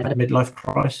apple, had a midlife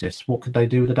crisis. What could they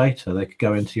do with the data? They could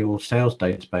go into your sales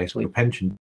database or your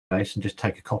pension database and just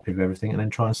take a copy of everything and then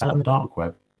try and sell it on the dark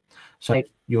web. So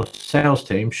your sales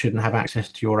team shouldn't have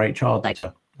access to your HR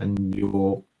data, and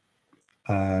your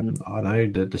I know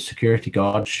the security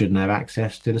guard shouldn't have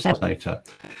access to the sales data.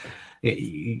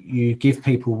 You give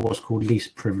people what's called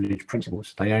least privilege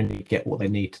principles. They only get what they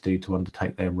need to do to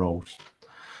undertake their roles.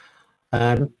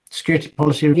 Security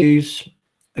policy reviews.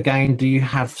 Again, do you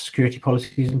have security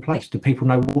policies in place? Do people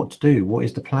know what to do? What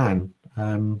is the plan?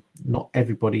 Not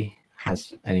everybody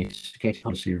has any security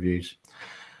policy reviews.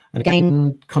 And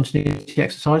again, continuity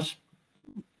exercise.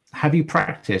 Have you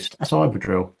practiced a cyber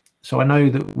drill? So I know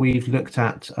that we've looked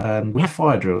at, we have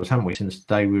fire drills, haven't we, since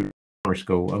the day we were in primary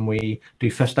school, and we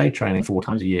do first aid training 4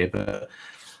 times a year. But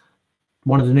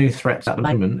one of the new threats at the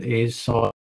moment is,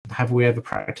 have we ever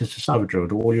practiced a cyber drill?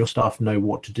 Do all your staff know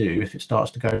what to do if it starts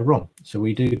to go wrong? So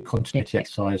we do continuity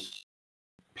exercise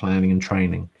planning and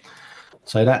training.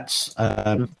 So that's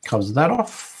covers that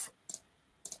off.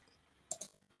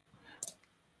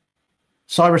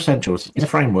 Cyber Essentials is a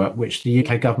framework which the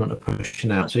UK government are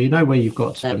pushing out. So you know where you've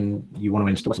got you want to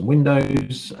install some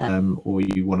Windows, or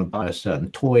you want to buy a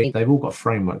certain toy. They've all got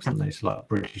frameworks, haven't they? It's like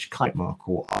British Kite Mark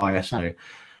or ISO.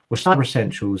 Well, Cyber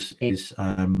Essentials is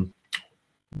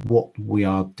what we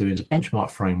are doing as a benchmark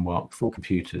framework for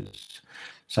computers.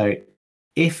 So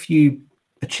if you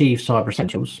achieve Cyber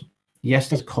Essentials, yes,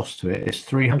 there's a cost to it. It's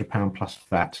 £300 plus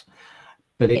VAT,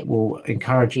 but it will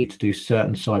encourage you to do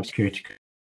certain cybersecurity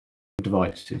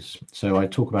devices. So I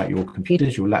talk about your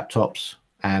computers, your laptops,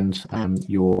 and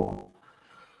your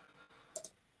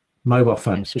mobile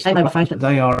phones. We say mobile phones, but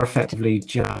they are effectively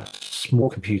just small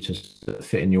computers that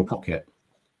fit in your pocket.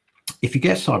 If you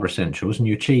get Cyber Essentials and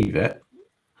you achieve it,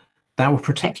 that will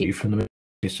protect you from the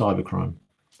cybercrime.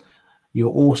 You're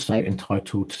also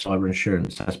entitled to cyber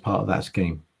insurance as part of that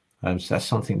scheme. So that's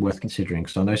something worth considering,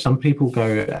 because I know some people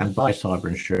go and buy cyber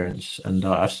insurance, and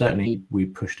we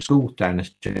pushed a school down this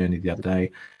journey the other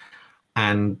day,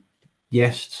 and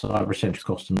yes, Cyber Essentials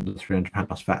cost them the £300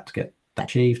 plus VAT to get that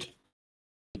achieved.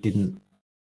 They didn't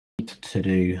need to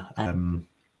do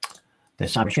their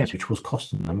cyber insurance, which was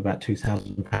costing them about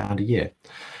 £2,000 a year.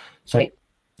 So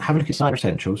have a look at Cyber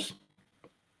Essentials.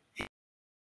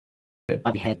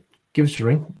 Above your head, give us a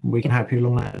ring. We can help you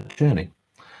along that journey.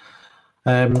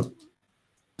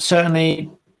 Certainly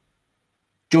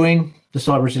join the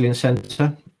Cyber Resilience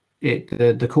Centre.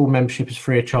 The core membership is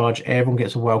free of charge. Everyone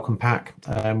gets a welcome pack,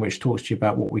 which talks to you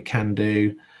about what we can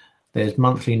do. There's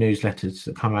monthly newsletters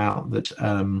that come out that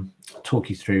talk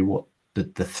you through what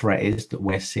the threat is that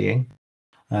we're seeing.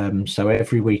 So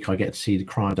every week I get to see the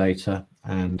crime data,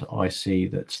 and I see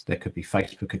that there could be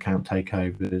Facebook account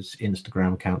takeovers,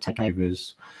 Instagram account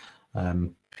takeovers,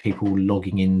 people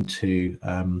logging into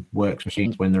work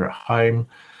machines when they're at home,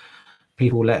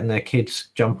 people letting their kids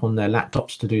jump on their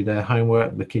laptops to do their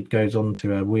homework. The kid goes on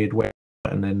to a weird website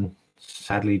and then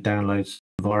sadly downloads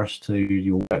the virus to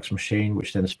your works machine,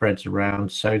 which then spreads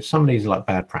around. So some of these are like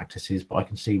bad practices, but I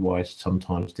can see why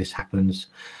sometimes this happens.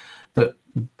 But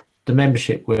the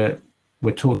membership, we're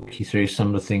talking you through some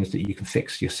of the things that you can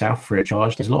fix yourself free of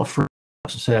charge. There's a lot of free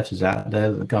services out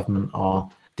there that the government are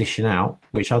dishing out,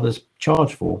 which others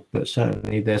charge for, but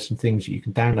certainly there's some things that you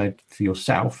can download for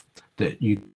yourself that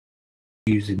you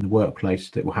use in the workplace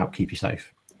that will help keep you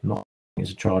safe, not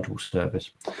as a chargeable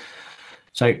service.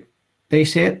 So there you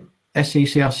see it,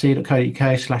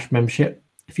 secrc.co.uk/membership.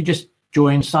 If you just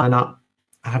join, sign up,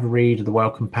 have a read of the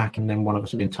welcome pack, and then one of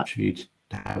us will be in touch with you to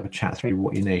have a chat through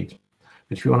what you need.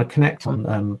 But if you want to connect on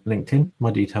LinkedIn,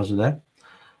 my details are there.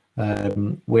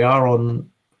 We are on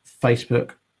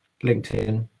Facebook,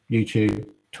 LinkedIn, YouTube,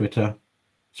 Twitter,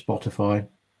 Spotify,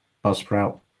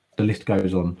 Buzzsprout. The list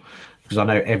goes on, because I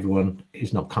know everyone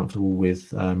is not comfortable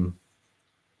with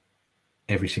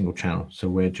every single channel. So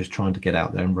we're just trying to get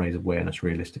out there and raise awareness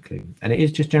realistically. And it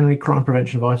is just generally crime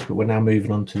prevention advice, but we're now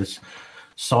moving on to this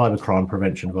cyber crime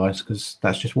prevention advice, because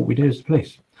that's just what we do as the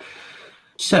police.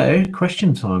 So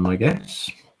question time, I guess.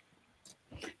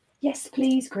 Yes,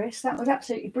 please, Chris. That was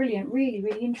absolutely brilliant. Really,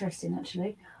 really interesting,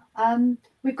 actually.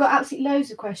 We've got absolutely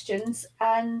loads of questions,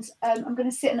 and I'm going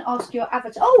to sit and ask your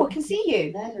avatar. Oh, I can see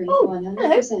you. Oh, 100%.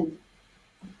 Hello.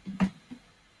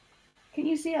 Can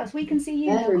you see us? We can see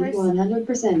you. Battery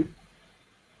 100%.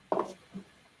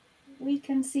 We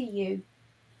can see you.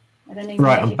 I don't know.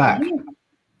 Right, I'm back.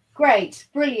 Great,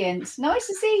 brilliant. Nice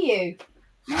to see you.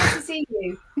 Nice to see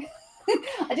you.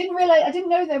 I didn't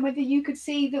know then whether you could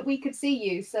see that we could see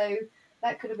you, so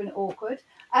that could have been awkward.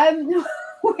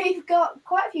 We've got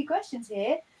quite a few questions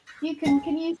here.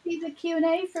 Can you see the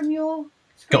Q&A from your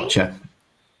screen? Gotcha.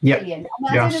 Yeah. Brilliant.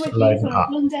 I don't know whether you sort of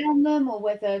run down them, or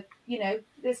whether,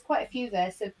 there's quite a few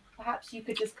there, so perhaps you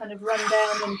could just kind of run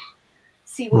down and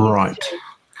see what you can do.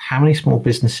 How many small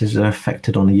businesses are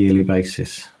affected on a yearly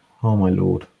basis? Oh my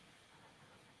lord.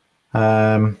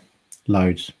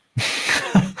 Loads.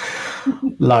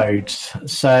 Loads.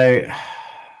 So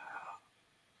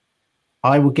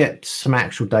I will get some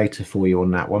actual data for you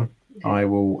on that one. Okay.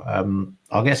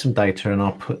 I'll get some data, and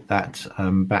I'll put that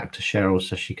back to Cheryl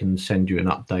so she can send you an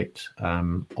update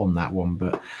on that one.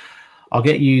 But I'll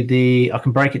get you I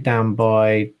can break it down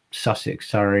by Sussex,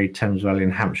 Surrey, Thames Valley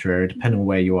and Hampshire area, depending on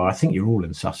where you are. I think you're all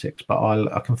in Sussex, but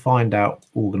I can find out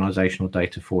organisational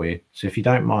data for you. So if you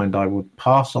don't mind, I will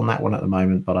pass on that one at the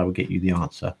moment, but I will get you the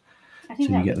answer so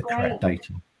you get the correct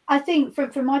data. I think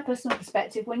from my personal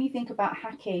perspective, when you think about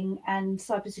hacking and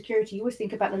cybersecurity, you always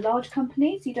think about the large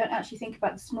companies. You don't actually think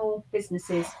about the small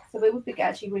businesses. So it would be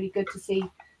actually really good to see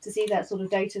that sort of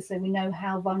data, so we know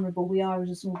how vulnerable we are as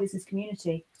a small business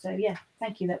community. So yeah,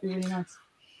 thank you. That'd be really nice.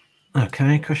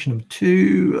 Okay, question number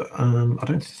 2. I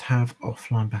don't have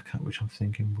offline backup, which I'm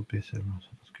thinking would be a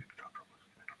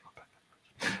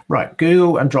right.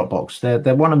 Google and Dropbox,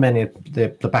 they're one of many of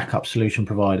the backup solution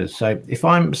providers. So if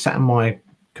I'm sat on my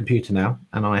computer now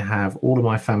and I have all of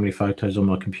my family photos on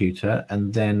my computer,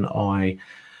 and then I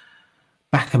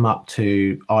back them up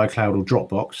to iCloud or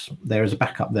Dropbox, there is a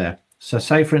backup there. So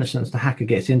say, for instance, the hacker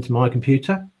gets into my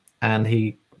computer, and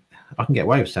I can get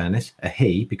away with saying this,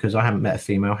 he, because I haven't met a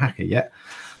female hacker yet,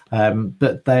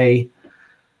 but they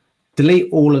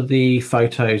delete all of the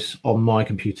photos on my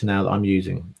computer now that I'm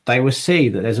using. They will see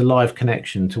that there's a live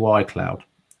connection to iCloud,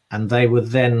 and they would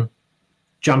then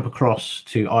jump across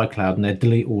to iCloud and they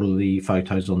delete all of the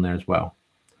photos on there as well.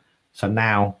 So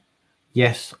now,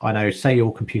 yes, I know, say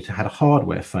your computer had a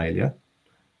hardware failure,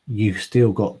 you've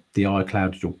still got the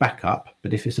iCloud as your backup,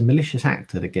 but if it's a malicious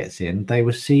actor that gets in, they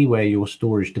will see where your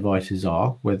storage devices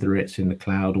are, whether it's in the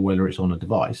cloud or whether it's on a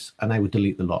device, and they will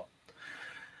delete the lot.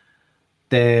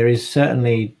 There is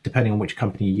certainly, depending on which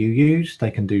company you use,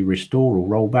 they can do restore or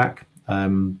rollback.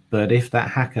 But if that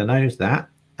hacker knows that,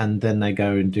 and then they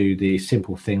go and do the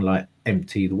simple thing like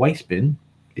empty the waste bin,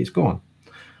 it's gone.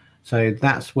 So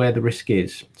that's where the risk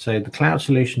is. So the cloud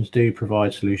solutions do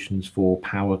provide solutions for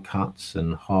power cuts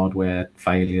and hardware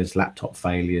failures, laptop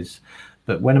failures.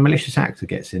 But when a malicious actor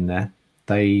gets in there,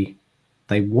 they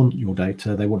want your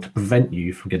data. They want to prevent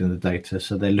you from getting the data.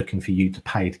 So they're looking for you to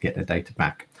pay to get their data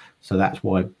back. So that's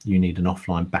why you need an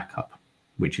offline backup,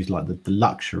 which is like the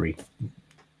luxury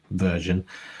version.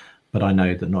 But I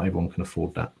know that not everyone can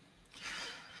afford that.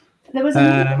 There was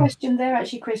another question there,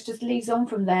 actually, Chris, just leads on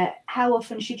from there. How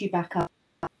often should you back up?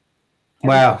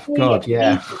 Well, God,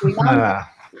 yeah.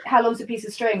 How long's a piece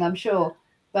of string, I'm sure.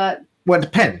 But well, it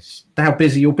depends how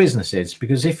busy your business is.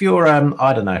 Because if you're,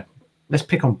 I don't know, let's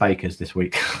pick on bakers this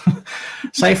week.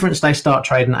 Say, for instance, they start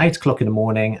trading at 8 o'clock in the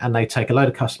morning and they take a load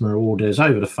of customer orders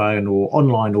over the phone or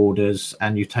online orders,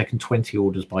 and you've taken 20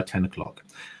 orders by 10 o'clock.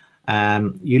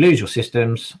 You lose your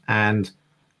systems, and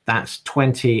that's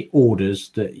 20 orders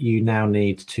that you now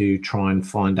need to try and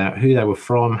find out who they were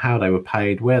from, how they were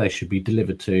paid, where they should be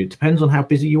delivered to. It depends on how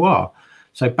busy you are.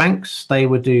 So banks, they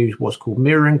would do what's called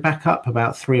mirroring backup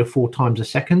about 3 or 4 times a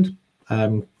second.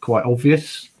 Quite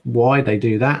obvious why they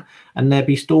do that. And they'll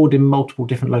be stored in multiple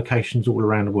different locations all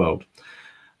around the world.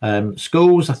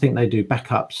 Schools, I think they do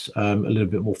backups a little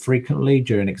bit more frequently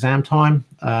during exam time.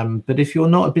 But if you're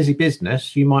not a busy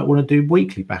business, you might want to do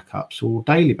weekly backups or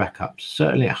daily backups.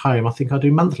 Certainly at home, I think I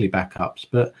do monthly backups,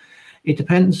 but it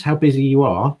depends how busy you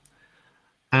are.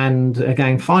 And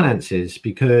again, finances,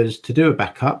 because to do a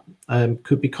backup,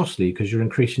 could be costly because you're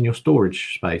increasing your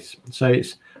storage space. So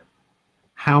it's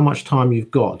how much time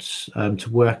you've got to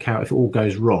work out, if it all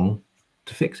goes wrong,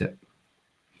 to fix it.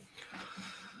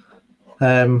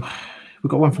 We've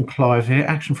got one from Clive here.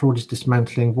 Action fraud is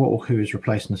dismantling what or who is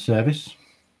replacing the service.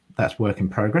 That's work in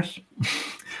progress.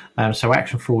 So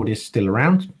action fraud is still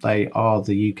around. They are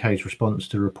the UK's response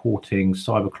to reporting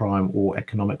cybercrime or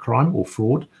economic crime or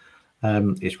fraud.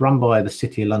 It's run by the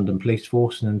City of London Police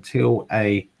Force, and until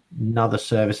another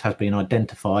service has been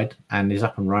identified and is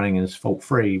up and running and is fault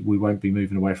free, we won't be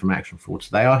moving away from action fraud.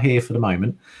 So they are here for the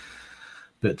moment,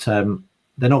 but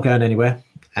they're not going anywhere.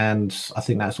 And I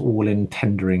think that's all in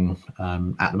tendering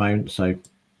at the moment. So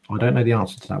I don't know the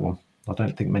answer to that one. I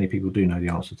don't think many people do know the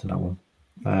answer to that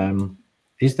one.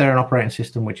 Is there an operating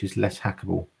system which is less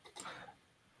hackable?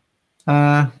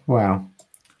 Wow.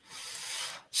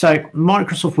 So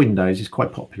Microsoft Windows is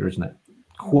quite popular, isn't it?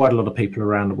 Quite a lot of people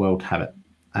around the world have it.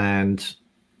 And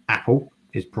Apple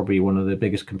is probably one of the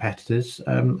biggest competitors.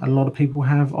 A lot of people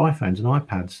have iPhones and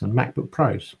iPads and MacBook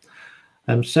Pros.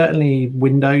 Certainly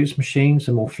Windows machines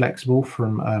are more flexible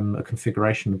from a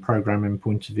configuration and programming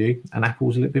point of view, and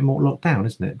Apple's a little bit more locked down,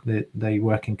 isn't it? They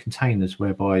work in containers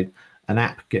whereby an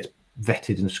app gets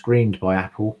vetted and screened by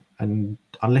Apple, and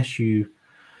unless you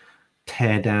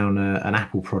tear down an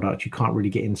Apple product, you can't really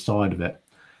get inside of it.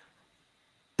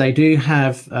 They do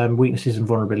have weaknesses and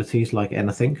vulnerabilities like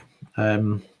anything.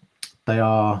 They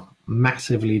are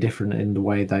massively different in the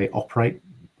way they operate.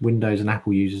 Windows and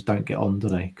Apple users don't get on, do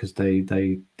they? Because they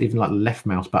even like the left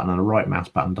mouse button and a right mouse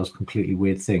button does completely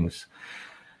weird things.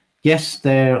 Yes,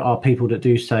 there are people that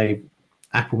do say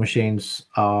Apple machines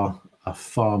are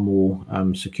far more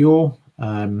secure,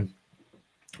 but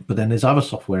then there's other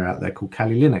software out there called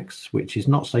Kali Linux, which is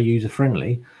not so user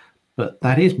friendly, but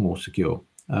that is more secure.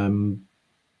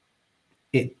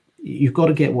 You've got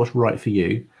to get what's right for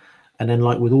you. And then,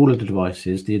 like with all of the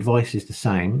devices, the advice is the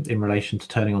same in relation to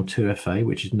turning on 2FA,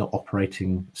 which is not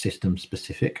operating system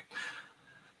specific.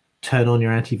 Turn on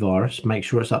your antivirus, make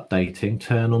sure it's updating.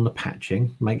 Turn on the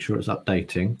patching, make sure it's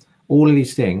updating. All of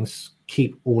these things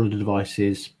keep all of the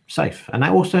devices safe. And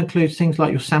that also includes things like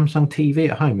your Samsung TV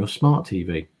at home, your smart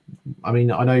TV. I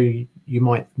mean, I know you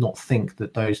might not think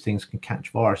that those things can catch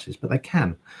viruses, but they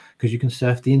can, because you can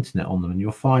surf the internet on them. And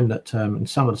you'll find that in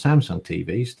some of the Samsung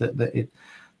TVs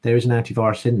there is an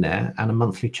antivirus in there, and a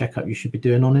monthly checkup you should be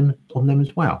doing on them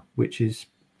as well, which is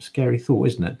a scary thought,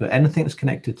 isn't it? But anything that's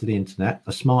connected to the internet,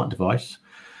 a smart device,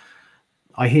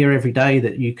 I hear every day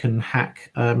that you can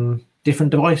hack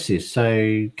different devices.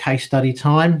 So case study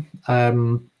time,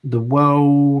 one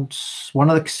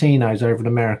of the casinos over in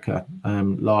America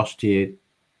last year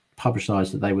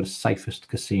publicized that they were the safest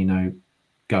casino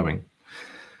going.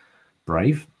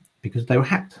 Brave, because they were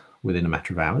hacked within a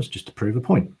matter of hours just to prove a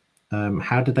point.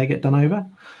 How did they get done over?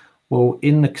 Well,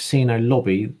 in the casino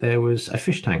lobby, there was a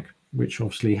fish tank, which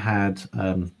obviously had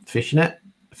fish in it,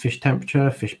 fish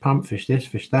temperature, fish pump, fish this,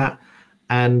 fish that.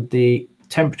 And the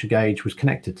temperature gauge was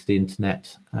connected to the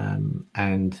internet,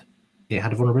 and it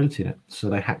had a vulnerability in it. So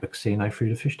they hacked the casino through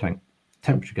the fish tank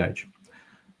temperature gauge.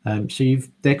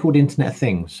 They're called Internet of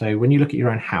Things. So when you look at your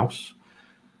own house,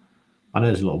 I know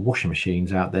there's a lot of washing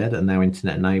machines out there that are now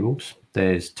internet enabled.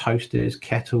 There's toasters,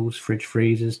 kettles, fridge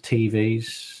freezers,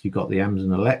 TVs. You've got the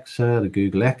Amazon Alexa, the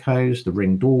Google Echoes, the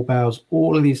Ring doorbells,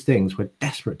 all of these things. We're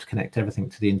desperate to connect everything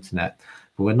to the internet,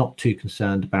 but we're not too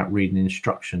concerned about reading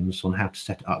instructions on how to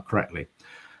set it up correctly.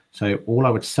 So all I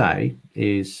would say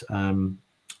is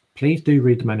please do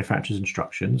read the manufacturer's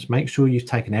instructions. Make sure you've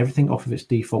taken everything off of its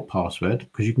default password,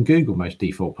 because you can Google most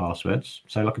default passwords.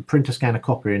 So like a printer, scanner,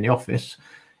 copier in the office,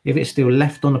 if it's still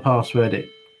left on the password it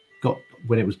got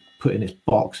when it was put in its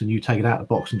box, and you take it out of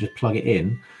the box and just plug it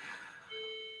in,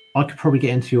 I could probably get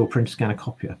into your printer, scanner,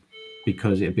 copier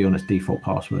because it'd be on its default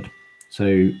password.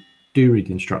 So do read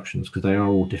the instructions, because they are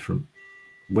all different.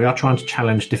 We are trying to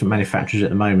challenge different manufacturers at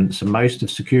the moment. So most of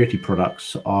security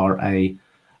products are an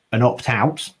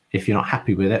opt-out if you're not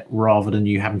happy with it, rather than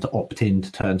you having to opt in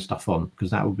to turn stuff on,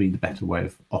 because that would be the better way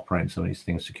of operating some of these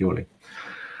things securely.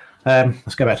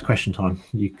 Let's go back to question time.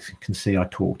 You can see I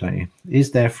talk, don't you?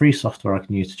 Is there free software I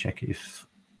can use to check if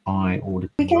I ordered?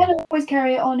 We can always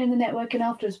carry it on in the networking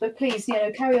afterwards, but please,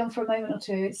 carry on for a moment or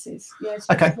two. It's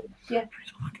okay. Yeah.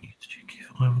 I can use to check if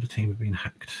I order team have been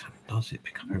hacked. Does it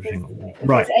pick up everything? If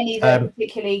right. There's any that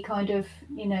particularly kind of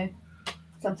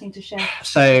something to share.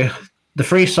 So the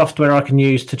free software I can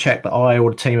use to check that I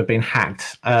or the team have been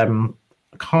hacked.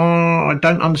 I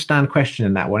don't understand the question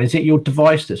in that one. Is it your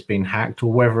device that's been hacked,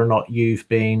 or whether or not you've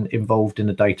been involved in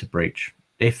a data breach?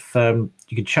 If you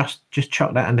could just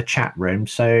chuck that in the chat room.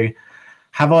 So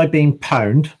have I been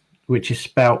pwned, which is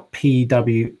spelled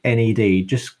PWNED.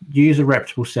 Just use a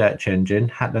reputable search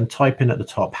engine, then type in at the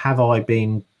top,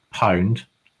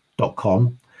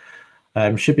 haveibeenpwned.com.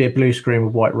 Should be a blue screen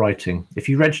with white writing. If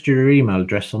you register your email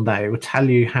address on that, it will tell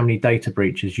you how many data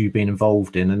breaches you've been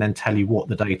involved in, and then tell you what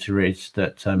the data is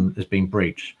that has been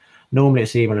breached. Normally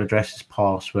it's email addresses,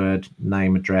 password,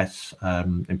 name, address,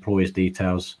 employer's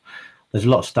details. There's a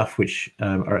lot of stuff which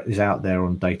is out there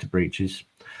on data breaches.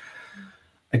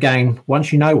 Again,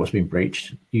 once you know what's been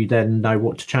breached, you then know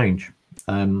what to change.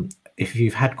 If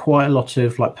you've had quite a lot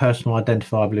of like personal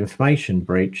identifiable information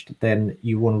breached, then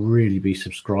you want to really be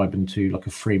subscribing to like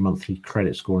a free monthly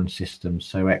credit scoring system.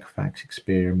 So Equifax,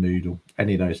 Experian, Moodle,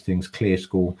 any of those things,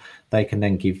 ClearScore, they can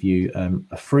then give you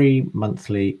a free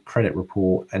monthly credit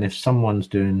report. And if someone's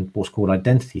doing what's called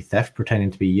identity theft,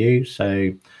 pretending to be you,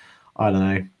 so I don't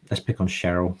know, let's pick on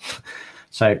Cheryl.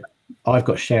 So I've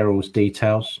got Cheryl's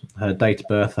details, her date of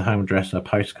birth, her home address, her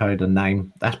postcode, her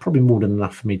name. That's probably more than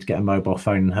enough for me to get a mobile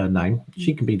phone in her name.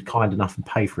 She can be kind enough and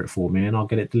pay for it for me, and I'll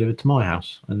get it delivered to my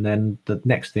house. And then the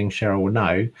next thing Cheryl will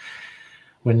know,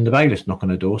 when the bailiffs knock on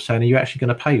the door saying, are you actually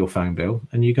going to pay your phone bill?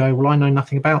 And you go, well, I know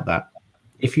nothing about that.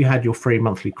 If you had your free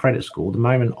monthly credit score, the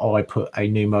moment I put a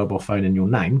new mobile phone in your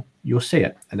name, you'll see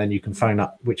it. And then you can phone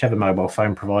up whichever mobile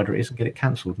phone provider it is and get it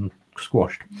cancelled and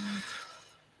squashed.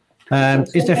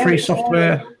 Is there free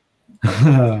software?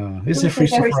 Is there free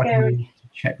software? I can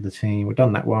check the team. We've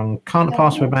done that one. Can't a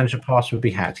password manager password be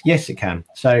hacked? Yes, it can.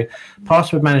 So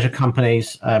password manager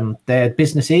companies, their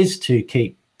business is to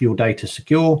keep your data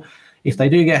secure. If they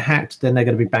do get hacked, then they're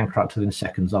going to be bankrupt within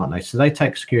seconds, aren't they? So they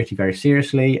take security very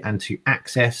seriously, and to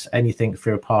access anything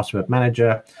through a password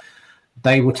manager,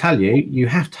 they will tell you, you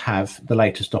have to have the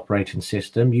latest operating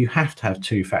system. You have to have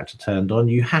two-factor turned on.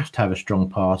 You have to have a strong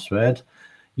password.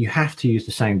 You have to use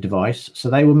the same device. So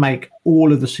they will make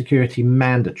all of the security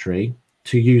mandatory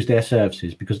to use their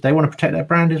services, because they want to protect their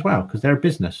brand as well, because they're a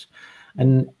business.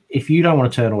 And if you don't want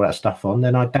to turn all that stuff on,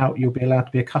 then I doubt you'll be allowed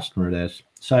to be a customer of theirs.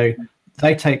 So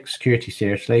they take security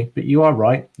seriously. But you are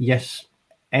right. Yes,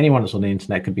 anyone that's on the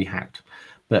internet could be hacked,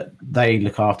 but they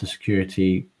look after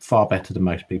security far better than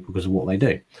most people because of what they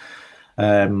do.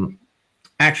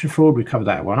 Action fraud, we covered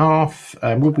that one off.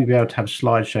 Would we be able to have a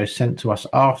slideshow sent to us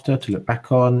after to look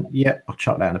back on? Yep, I'll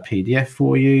chuck that in a PDF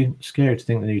for you. Scary to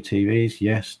think the new TVs.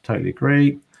 Yes, totally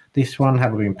agree. This one,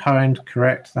 have I been pwned?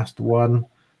 Correct, that's the one.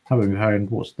 Have I been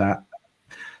pwned? What's that?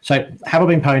 So have I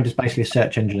been pwned is basically a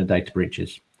search engine of data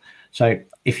breaches. So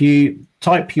if you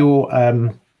type your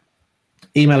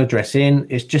email address in,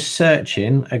 it's just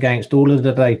searching against all of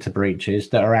the data breaches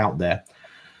that are out there.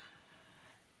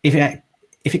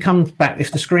 If it comes back,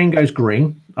 if the screen goes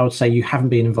green, I would say you haven't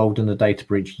been involved in a data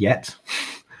breach yet.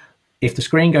 If the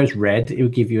screen goes red, it will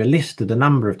give you a list of the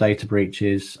number of data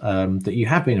breaches that you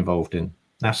have been involved in.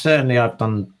 Now, certainly I've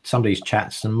done some of these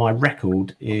chats, and my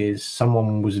record is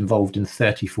someone was involved in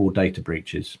 34 data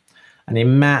breaches. And the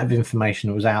amount of information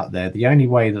that was out there, the only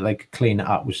way that they could clean it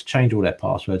up was to change all their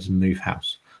passwords and move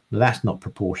house. Now, that's not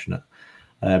proportionate.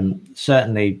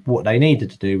 Certainly what they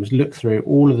needed to do was look through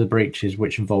all of the breaches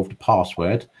which involved a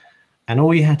password, and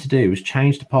all you had to do was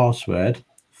change the password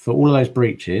for all of those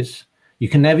breaches. You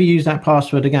can never use that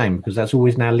password again, because that's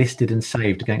always now listed and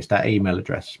saved against that email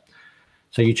address.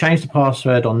 So you change the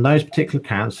password on those particular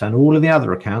accounts and all of the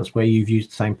other accounts where you've used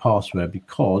the same password,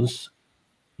 because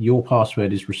your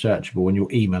password is researchable and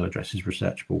your email address is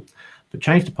researchable. But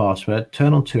change the password,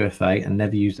 turn on 2FA, and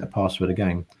never use that password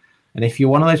again. And if you're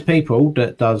one of those people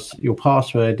that does, your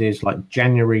password is like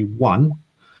January 1,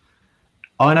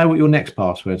 I know what your next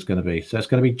password is going to be. So it's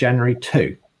going to be January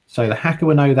 2. So the hacker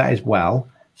will know that as well.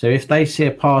 So if they see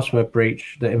a password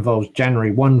breach that involves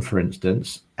January 1, for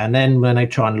instance, and then when they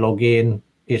try and log in,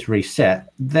 it's reset,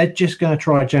 they're just going to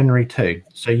try January 2.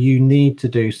 So you need to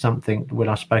do something when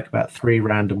I spoke about 3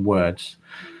 random words.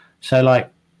 So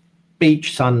like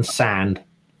beach, sun, sand,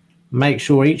 make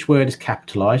sure each word is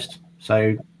capitalized.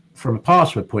 So from a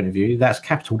password point of view, that's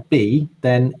capital B,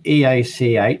 then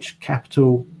EACH,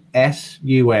 capital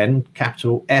SUN,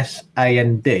 capital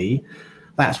SAND.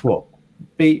 That's what?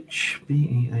 Beach,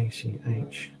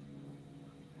 BEACH.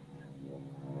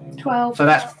 12. So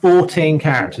that's 14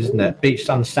 characters, isn't it? Beach,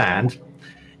 sun, sand.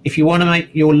 If you want to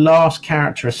make your last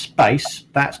character a space,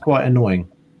 that's quite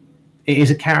annoying. It is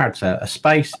a character. A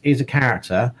space is a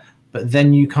character, but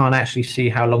then you can't actually see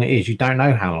how long it is. You don't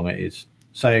know how long it is.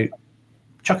 So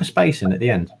chuck a space in at the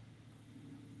end.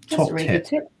 That's a really good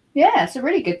tip. Yeah, it's a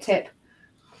really good tip.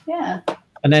 Yeah.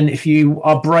 And then if you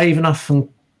are brave enough and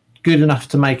good enough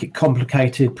to make it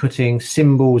complicated, putting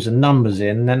symbols and numbers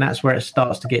in, then that's where it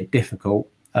starts to get difficult.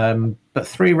 but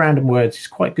 3 random words is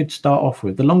quite good to start off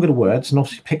with. The longer the words, and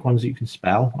obviously pick ones that you can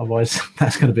spell, otherwise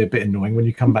that's going to be a bit annoying when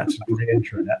you come back to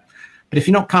re-enter it. But if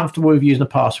you're not comfortable with using a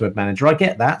password manager, I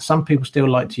get that. Some people still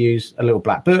like to use a little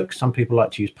black book. Some people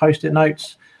like to use post-it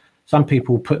notes. Some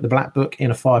people put the black book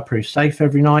in a fireproof safe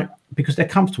every night because they're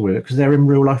comfortable with it, because they're in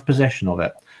real life possession of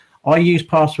it. I use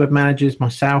password managers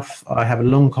myself. I have a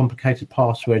long, complicated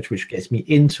password which gets me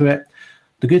into it.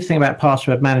 The good thing about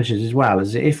password managers as well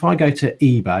is that if I go to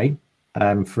eBay,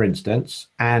 for instance,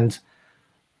 and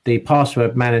the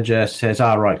password manager says,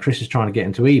 "All right, Chris is trying to get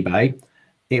into eBay,"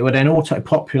 it would then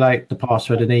auto-populate the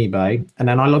password in eBay, and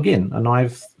then I log in, and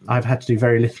I've had to do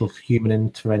very little human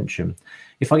intervention.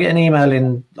 If I get an email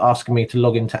in asking me to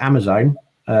log into Amazon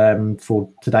for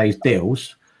today's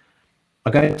deals, I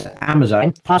go to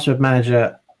Amazon. Password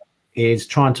manager is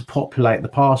trying to populate the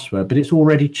password, but it's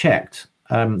already checked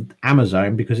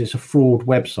Amazon because it's a fraud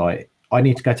website. I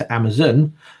need to go to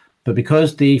Amazon, but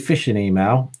because the phishing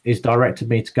email is directed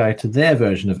me to go to their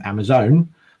version of Amazon,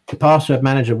 the password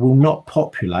manager will not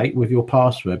populate with your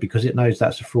password because it knows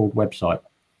that's a fraud website.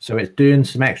 So it's doing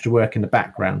some extra work in the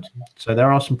background. So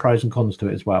there are some pros and cons to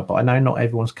it as well. But I know not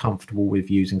everyone's comfortable with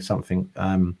using something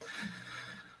that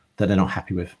they're not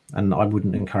happy with. And I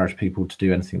wouldn't encourage people to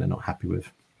do anything they're not happy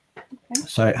with. Okay.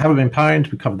 So have I been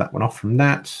pwned? We covered that one off from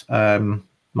that.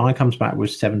 Mine comes back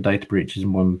with 7 data breaches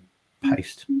and 1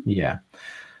 paste. Yeah.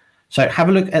 So have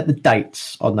a look at the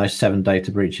dates on those 7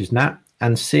 data breaches, Nat,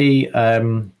 and see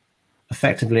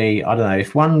effectively, I don't know,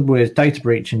 if one was data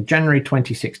breach in January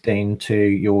 2016 to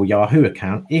your Yahoo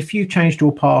account, if you changed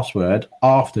your password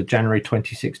after January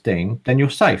 2016, then you're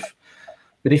safe.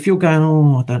 But if you're going,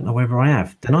 "Oh, I don't know whether I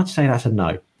have," then I'd say that's a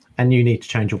no, and you need to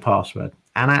change your password.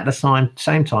 And at the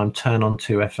same time, turn on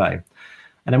 2FA.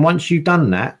 And then once you've done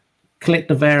that, click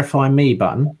the Verify Me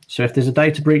button. So if there's a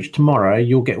data breach tomorrow,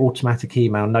 you'll get automatic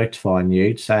email notifying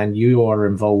you saying you are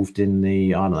involved in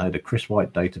the, I don't know, the Chris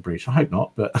White data breach. I hope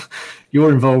not, but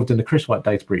you're involved in the Chris White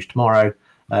data breach tomorrow,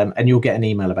 and you'll get an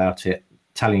email about it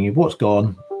telling you what's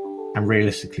gone and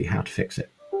realistically how to fix it.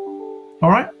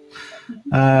 All right.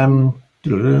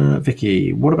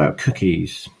 Vicky, what about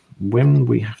cookies? When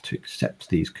we have to accept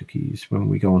these cookies when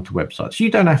we go onto websites.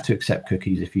 You don't have to accept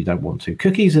cookies if you don't want to.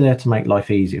 Cookies are there to make life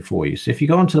easier for you. So if you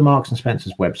go onto the Marks and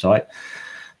Spencer's website,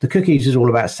 the cookies is all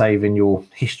about saving your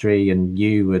history and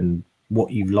you and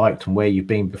what you've liked and where you've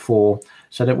been before,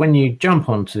 so that when you jump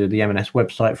onto the M&S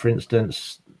website, for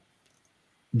instance,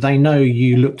 they know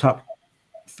you looked up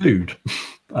food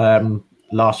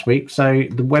last week. So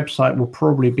the website will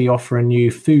probably be offering you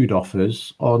food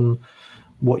offers on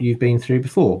what you've been through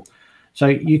before. So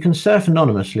you can surf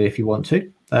anonymously if you want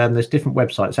to. There's different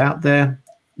websites out there.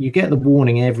 You get the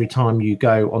warning every time you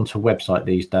go onto a website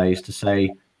these days to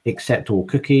say accept all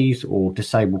cookies or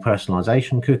disable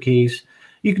personalization cookies.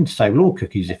 You can disable all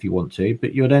cookies if you want to,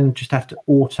 but you'll then just have to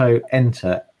auto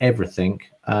enter everything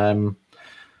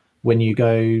when you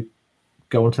go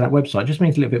onto that website. It just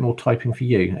means a little bit more typing for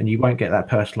you, and you won't get that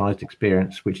personalized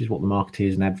experience, which is what the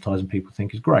marketeers and advertising people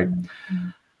think is great.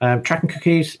 Tracking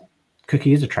cookies.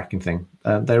 Cookie is a tracking thing.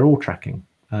 They're all tracking.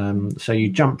 So you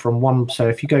jump from one. So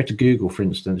if you go to Google, for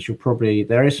instance,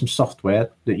 there is some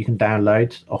software that you can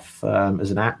download off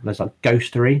as an app. There's like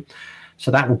Ghostery.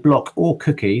 So that will block all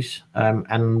cookies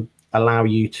and allow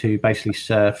you to basically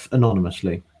surf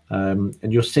anonymously.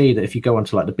 And you'll see that if you go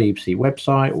onto like the BBC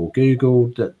website or Google,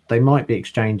 that they might be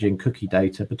exchanging cookie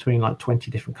data between like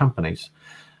 20 different companies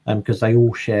because they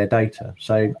all share data.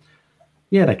 So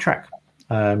yeah, they track.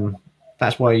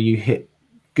 That's why you hit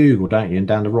Google, don't you? And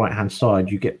down the right-hand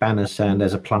side, you get banners saying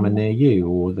there's a plumber near you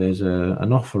or there's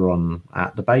an offer on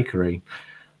at the bakery.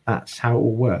 That's how it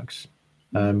all works.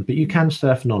 But you can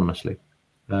surf anonymously.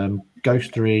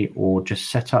 Ghostery, or just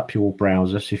set up your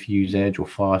browser. So if you use Edge or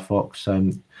Firefox,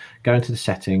 go into the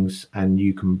settings and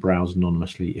you can browse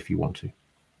anonymously if you want to.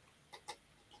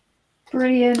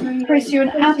 Brilliant. Chris, you're an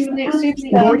absolute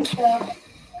superstar.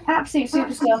 Absolute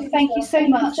superstar. Thank you so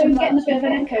much. I'm getting a bit of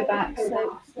an echo back,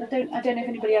 so I don't know if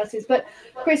anybody else is. But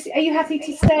Chris, are you happy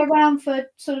to stay around for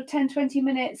sort of 10-20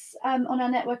 minutes on our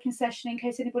networking session in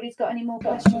case anybody's got any more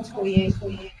questions for you?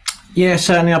 Yeah,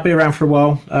 certainly. I'll be around for a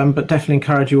while, but definitely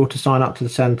encourage you all to sign up to the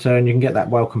centre, and you can get that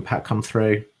welcome pack come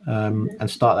through and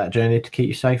start that journey to keep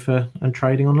you safer and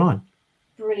trading online.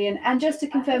 Brilliant. And just to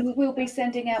confirm, we will be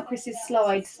sending out Chris's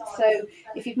slides. So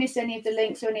if you've missed any of the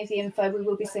links or any of the info, we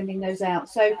will be sending those out.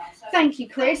 So thank you,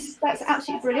 Chris. That's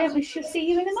absolutely brilliant. We shall see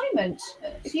you in a moment.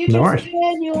 If you just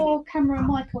turn your camera and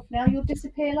mic off now, you'll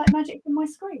disappear like magic from my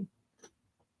screen.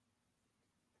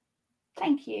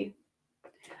 Thank you.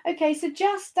 Okay, so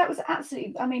that was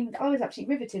absolutely, I mean, I was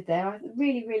absolutely riveted there.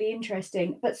 Really, really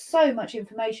interesting, but so much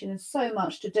information and so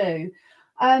much to do.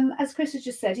 As Chris has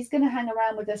just said, he's going to hang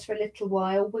around with us for a little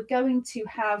while. We're going to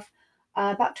have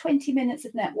about 20 minutes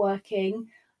of networking.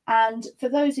 And for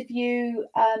those of you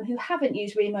who haven't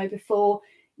used Remo before,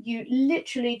 you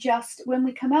literally just, when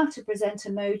we come out of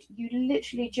presenter mode, you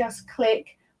literally just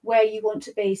click where you want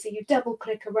to be. So you double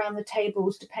click around the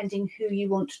tables depending who you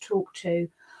want to talk to.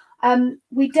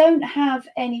 We don't have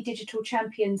any digital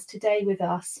champions today with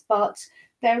us, but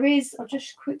there is, I'll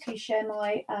just quickly share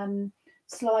my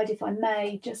slide if I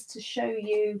may, just to show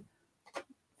you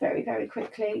very, very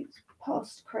quickly,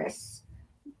 past Chris.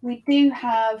 We do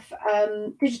have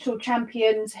digital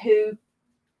champions who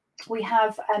we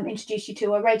have introduced you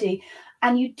to already,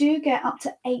 and you do get up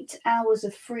to 8 hours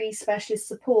of free specialist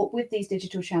support with these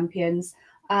digital champions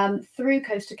through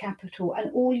Coaster Capital,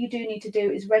 and all you do need to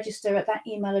do is register at that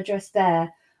email address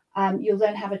there. You'll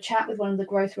then have a chat with one of the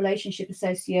growth relationship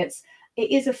associates.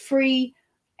 It is a free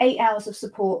 8 hours of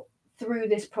support through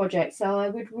this project, so I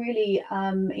would really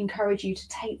encourage you to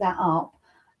take that up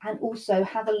and also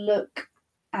have a look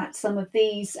at some of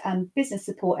these business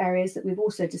support areas that we've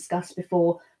also discussed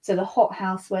before. So the Hot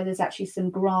House, where there's actually some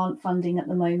grant funding at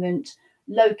the moment,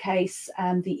 Locase,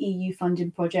 the EU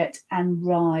funding project, and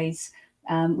RISE,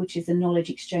 which is a knowledge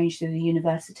exchange through the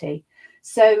university.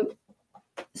 So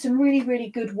some really, really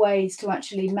good ways to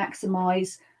actually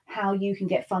maximise how you can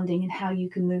get funding and how you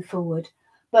can move forward.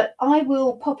 But I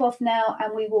will pop off now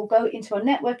and we will go into our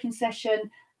networking session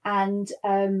and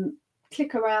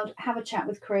click around, have a chat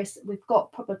with Chris. We've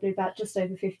got probably about just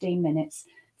over 15 minutes.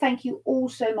 Thank you all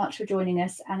so much for joining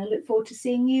us, and I look forward to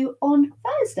seeing you on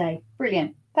Thursday.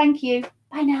 Brilliant. Thank you.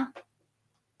 Bye now.